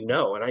it I didn't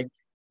know, and I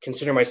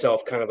consider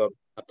myself kind of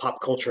a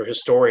pop culture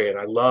historian.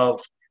 I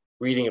love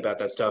reading about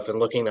that stuff and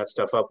looking that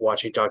stuff up,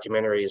 watching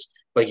documentaries,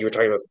 like you were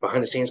talking about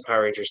behind the scenes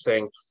Power Rangers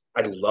thing.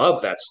 I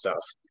love that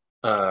stuff.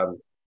 Um,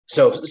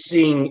 so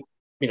seeing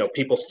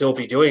people still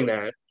be doing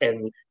that,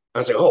 and I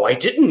was like, oh, I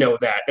didn't know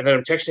that, and then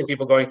I'm texting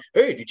people going,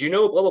 hey, did you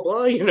know blah blah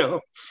blah,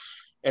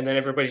 and then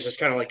everybody's just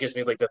kind of like gives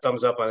me like the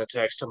thumbs up on a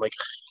text. I'm like,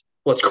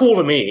 well, it's cool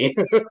to me.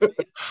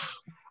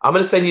 I'm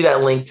gonna send you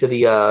that link to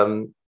the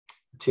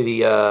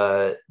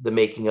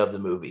making of the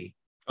movie.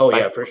 Oh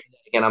Like, yeah, for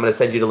and I'm gonna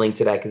send you the link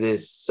to that because it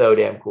is so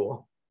damn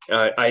cool.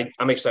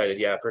 I'm excited.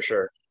 Yeah, for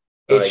sure.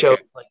 It Like shows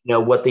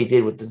what they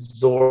did with the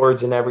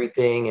Zords and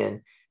everything,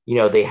 and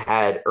they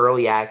had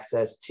early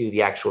access to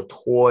the actual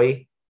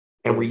toy,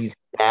 and we're using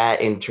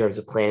that in terms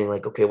of planning.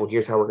 Like, okay, well,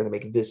 here's how we're gonna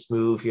make this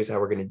move. Here's how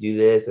we're gonna do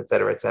this, et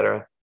cetera, et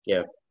cetera.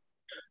 yeah,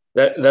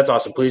 that's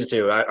awesome. Please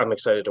do. I'm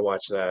excited to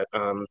watch that.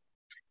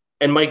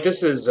 And Mike,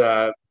 this is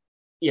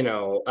you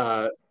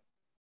know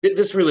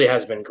this really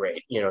has been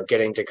great.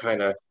 Getting to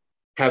kind of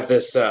have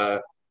this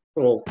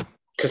little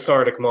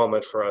cathartic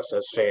moment for us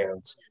as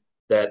fans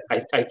that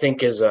I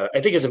think is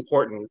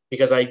important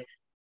because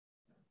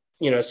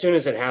as soon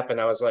as it happened,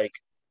 I was like,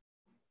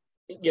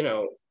 you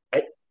know,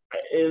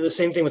 the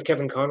same thing with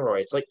Kevin Conroy.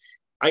 It's like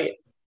I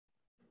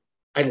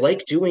I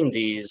like doing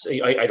these.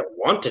 I don't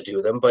want to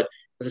do them, but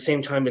at the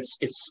same time,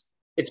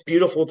 it's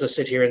beautiful to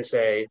sit here and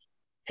say,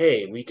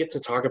 hey, we get to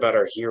talk about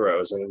our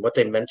heroes and what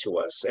they meant to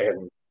us,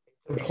 and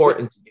It's it's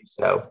important to do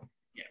so.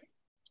 yeah.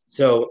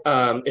 So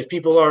if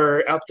people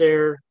are out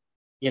there,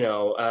 you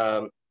know,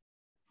 um,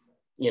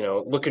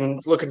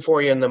 looking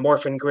for you in the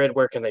Morphin Grid,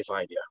 where can they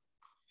find you?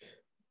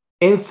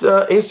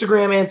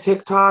 Instagram and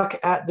TikTok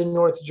at the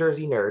North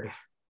Jersey Nerd.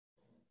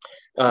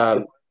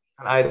 Um,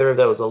 On either of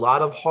those, a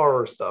lot of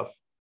horror stuff.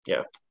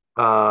 yeah.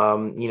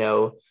 Um, you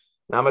know,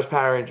 not much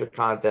Power Ranger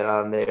content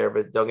on there,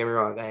 but don't get me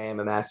wrong, I am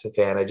a massive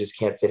fan. I just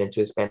can't fit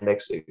into a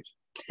spandex suit.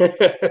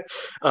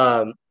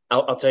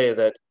 I'll tell you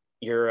that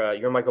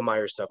your Michael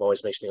Myers stuff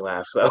always makes me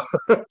laugh. So,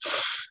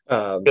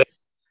 um, Good.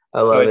 I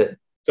so love I it.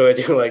 so I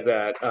do like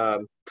that.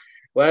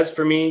 Well, as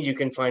for me, you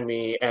can find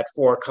me at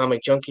Four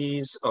Comic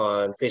Junkies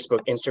on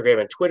Facebook,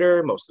 Instagram, and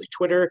Twitter, mostly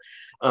Twitter.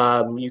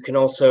 You can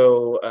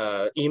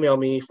also email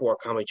me for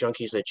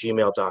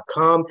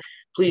comicjunkies@gmail.com.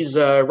 Please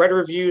write a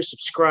review,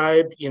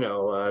 subscribe,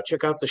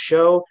 check out the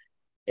show.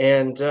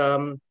 And,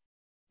 to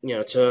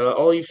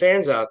all you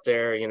fans out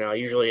there, I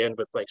usually end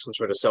with like some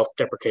sort of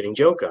self-deprecating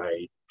joke.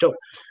 I don't,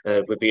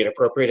 would be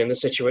inappropriate in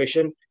this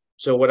situation.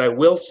 So what I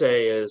will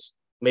say is,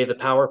 may the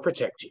power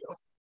protect you.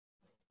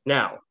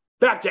 Now,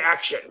 back to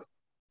action.